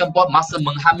kena chickenpox masa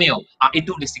menghamil,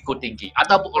 itu risiko tinggi.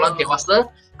 Ataupun orang dewasa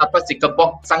dapat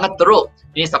chickenpox sangat teruk.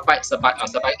 Ini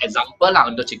sebagai example lah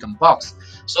untuk chickenpox.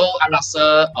 So, saya rasa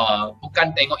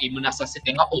bukan tengok imunisasi,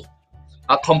 tengok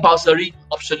compulsory,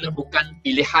 optional, bukan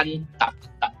pilihan tak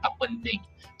penting.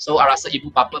 So, saya rasa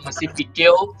ibu bapa mesti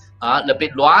fikir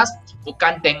lebih luas,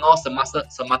 bukan tengok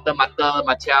semata-mata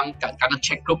macam kadang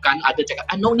check group kan ada cakap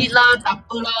no need lah, tak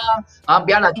apalah,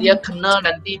 biarlah dia kena,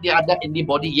 nanti dia ada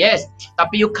antibody. Yes,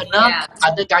 tapi you kena,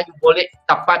 adakah you boleh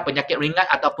dapat penyakit ringan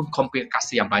ataupun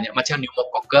komplikasi yang banyak macam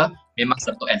pneumococcal, memang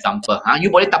satu example. You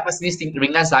boleh dapat sedikit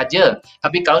ringan saja,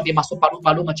 tapi kalau dia masuk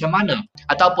paru-paru macam mana,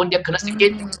 ataupun dia kena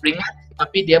sikit ringan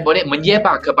tapi dia boleh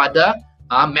menyebar kepada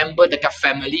member dekat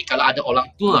family kalau ada orang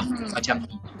tua macam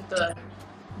tu.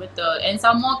 Betul. And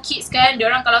some more kids kan,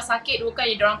 diorang kalau sakit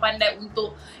bukan diorang pandai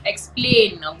untuk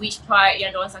explain which part yang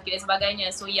diorang sakit dan sebagainya.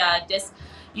 So just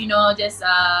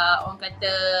orang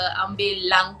kata ambil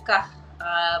langkah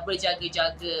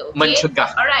berjaga-jaga, okay? Mencegah.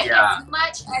 Alright, as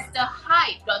much as the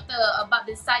hype, Doctor, about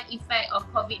the side effect of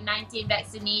COVID-19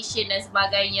 vaccination dan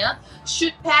sebagainya,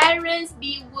 should parents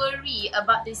be worried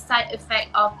about the side effect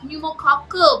of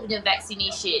pneumococcal punya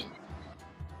vaccination?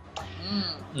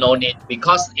 No need,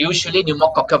 because usually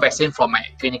pneumococcal vaccine, from my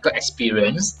clinical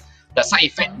experience, the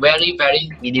side effect very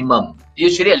minimum.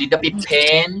 Usually a little bit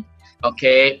pain,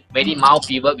 okay, maybe mild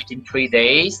fever within 3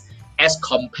 days, as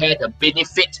compared the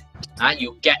benefit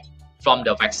you get from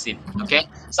the vaccine. Okay,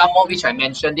 some of which I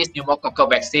mentioned, this pneumococcal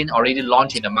vaccine already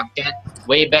launched in the market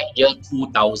way back year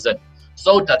 2000.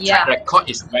 So the track record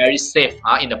is very safe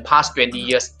in the past 20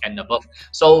 years and above.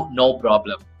 So no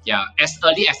problem. Yeah, as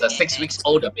early as a 6 weeks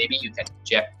old, the baby you can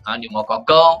jab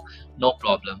pneumococcal, no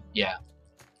problem. Yeah.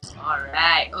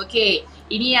 Alright, okay.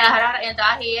 Ini harap-harap yang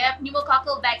terakhir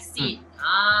pneumococcal vaccine.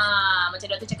 Macam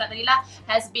doktor cakap tadi lah,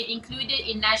 has been included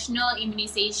in national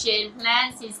immunisation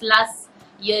plan since last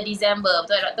year December.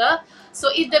 Betul doktor?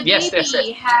 So if the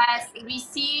baby has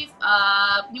received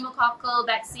pneumococcal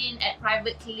vaccine at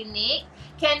private clinic,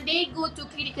 can they go to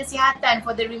klinik kesihatan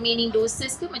for the remaining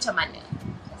doses ke macam mana?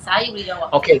 Saya boleh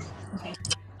jawab.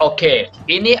 Okay,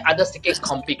 ini ada sedikit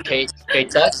complicated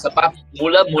sebab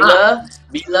mula-mula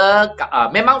bila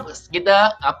memang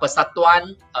kita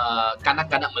Persatuan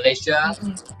Kanak-kanak Malaysia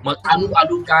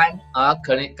mengalu-alukan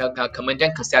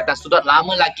Kementerian Kesihatan sudah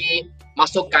lama lagi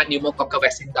masukkan pneumococcal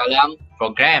vaccine dalam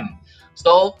program.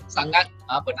 So sangat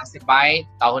bernasib baik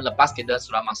tahun lepas kita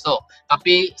sudah masuk.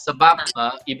 Tapi sebab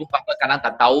ibu bapa kadang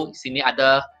tak tahu sini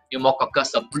ada pneumococcal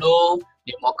 10,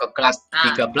 pneumococcal kelas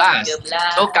 13.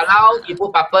 So kalau ibu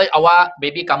bapa awak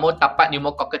baby kamu dapat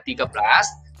pneumococcal 13,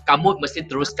 kamu mesti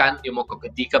teruskan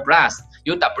pneumococcal 13.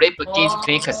 You tak boleh pergi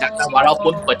klinik kesihatan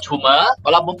walaupun percuma,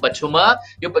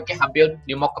 you pergi ambil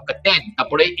pneumococcal 10, tak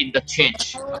boleh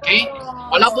interchange. Okay?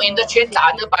 Walaupun interchange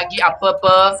tak ada bagi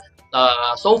apa-apa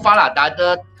so far lah, tak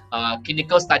ada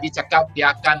clinical study cakap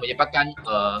dia akan menyebabkan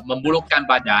memburukkan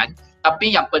badan,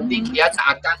 tapi yang penting dia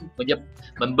tak akan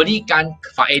memberikan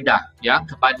faedah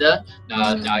kepada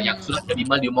yang sudah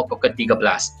terima pneumococcal 13.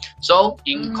 So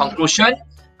in conclusion,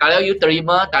 kalau you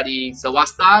terima dari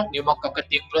swasta pneumococcal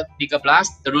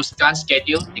 13, teruskan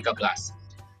schedule 13.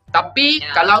 Tapi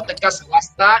kalau dekat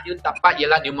swasta you dapat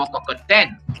ialah pneumococcal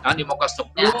 10,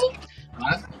 pneumococcal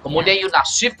 10, kemudian you nak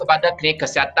shift kepada klinik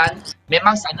kesihatan,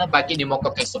 memang sana bagi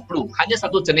pneumococcal 10, hanya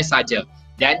satu jenis saja,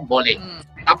 dan boleh.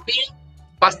 Tapi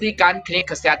pastikan klinik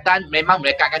kesihatan memang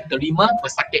mereka akan terima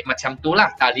pesakit macam tu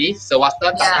lah dari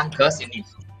swasta datang ke sini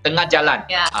tengah jalan.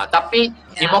 Tapi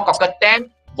pneumococcal 10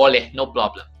 boleh, no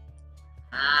problem.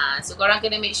 So korang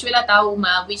kena make sure lah tahu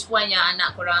which one yang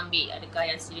anak korang ambil.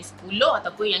 Adakah yang series 10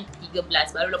 ataupun yang 13.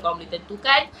 Barulah korang boleh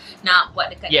tentukan nak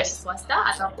buat dekat klinik swasta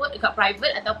ataupun dekat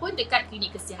private ataupun dekat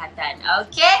klinik kesihatan.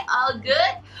 Okay, all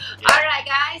good? Alright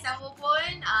guys,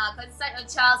 apapun consult a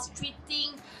child's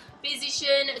treating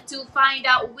physician to find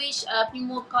out which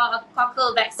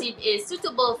pneumococcal vaccine is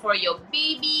suitable for your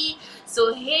baby.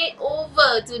 So head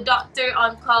over to Dr.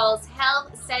 On Call's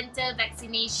Health Center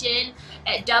Vaccination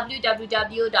at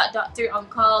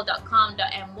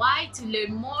www.doctoroncall.com.my to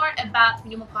learn more about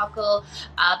pneumococcal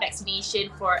vaccination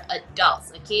for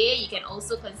adults. Okay, you can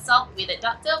also consult with a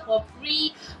doctor for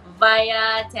free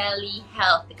via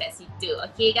telehealth dekat situ.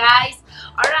 Okay guys.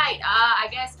 Alright,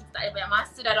 I guess kita tak ada banyak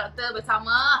masa dah doktor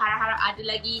bersama. Harap-harap ada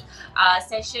lagi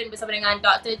session bersama dengan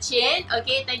Dr. Chin.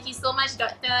 Okay, thank you so much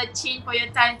Dr. Chin for your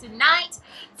time tonight.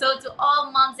 So to all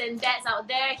moms and dads out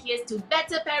there, here's to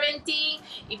better parenting.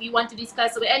 If you want to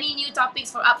discuss any new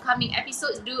topics for upcoming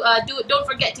episodes, don't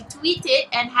forget to tweet it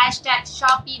and hashtag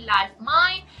Shopee Live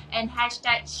Mine and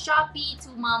hashtag Shopee to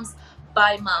Moms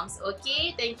by Moms.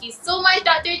 Okay, thank you so much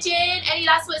Dr. Chin. Any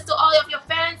last words to all of your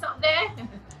fans out there?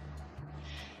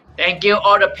 Thank you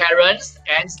all the parents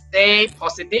and stay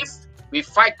positive. We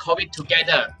fight COVID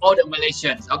together, all the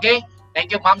Malaysians. Okay.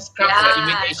 Thank you, Mom's Club, for the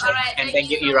invitation. Alright, and thank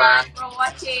you, so Ira. much for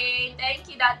watching. Thank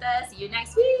you, Doctor. See you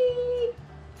next week.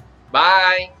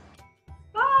 Bye.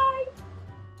 Bye.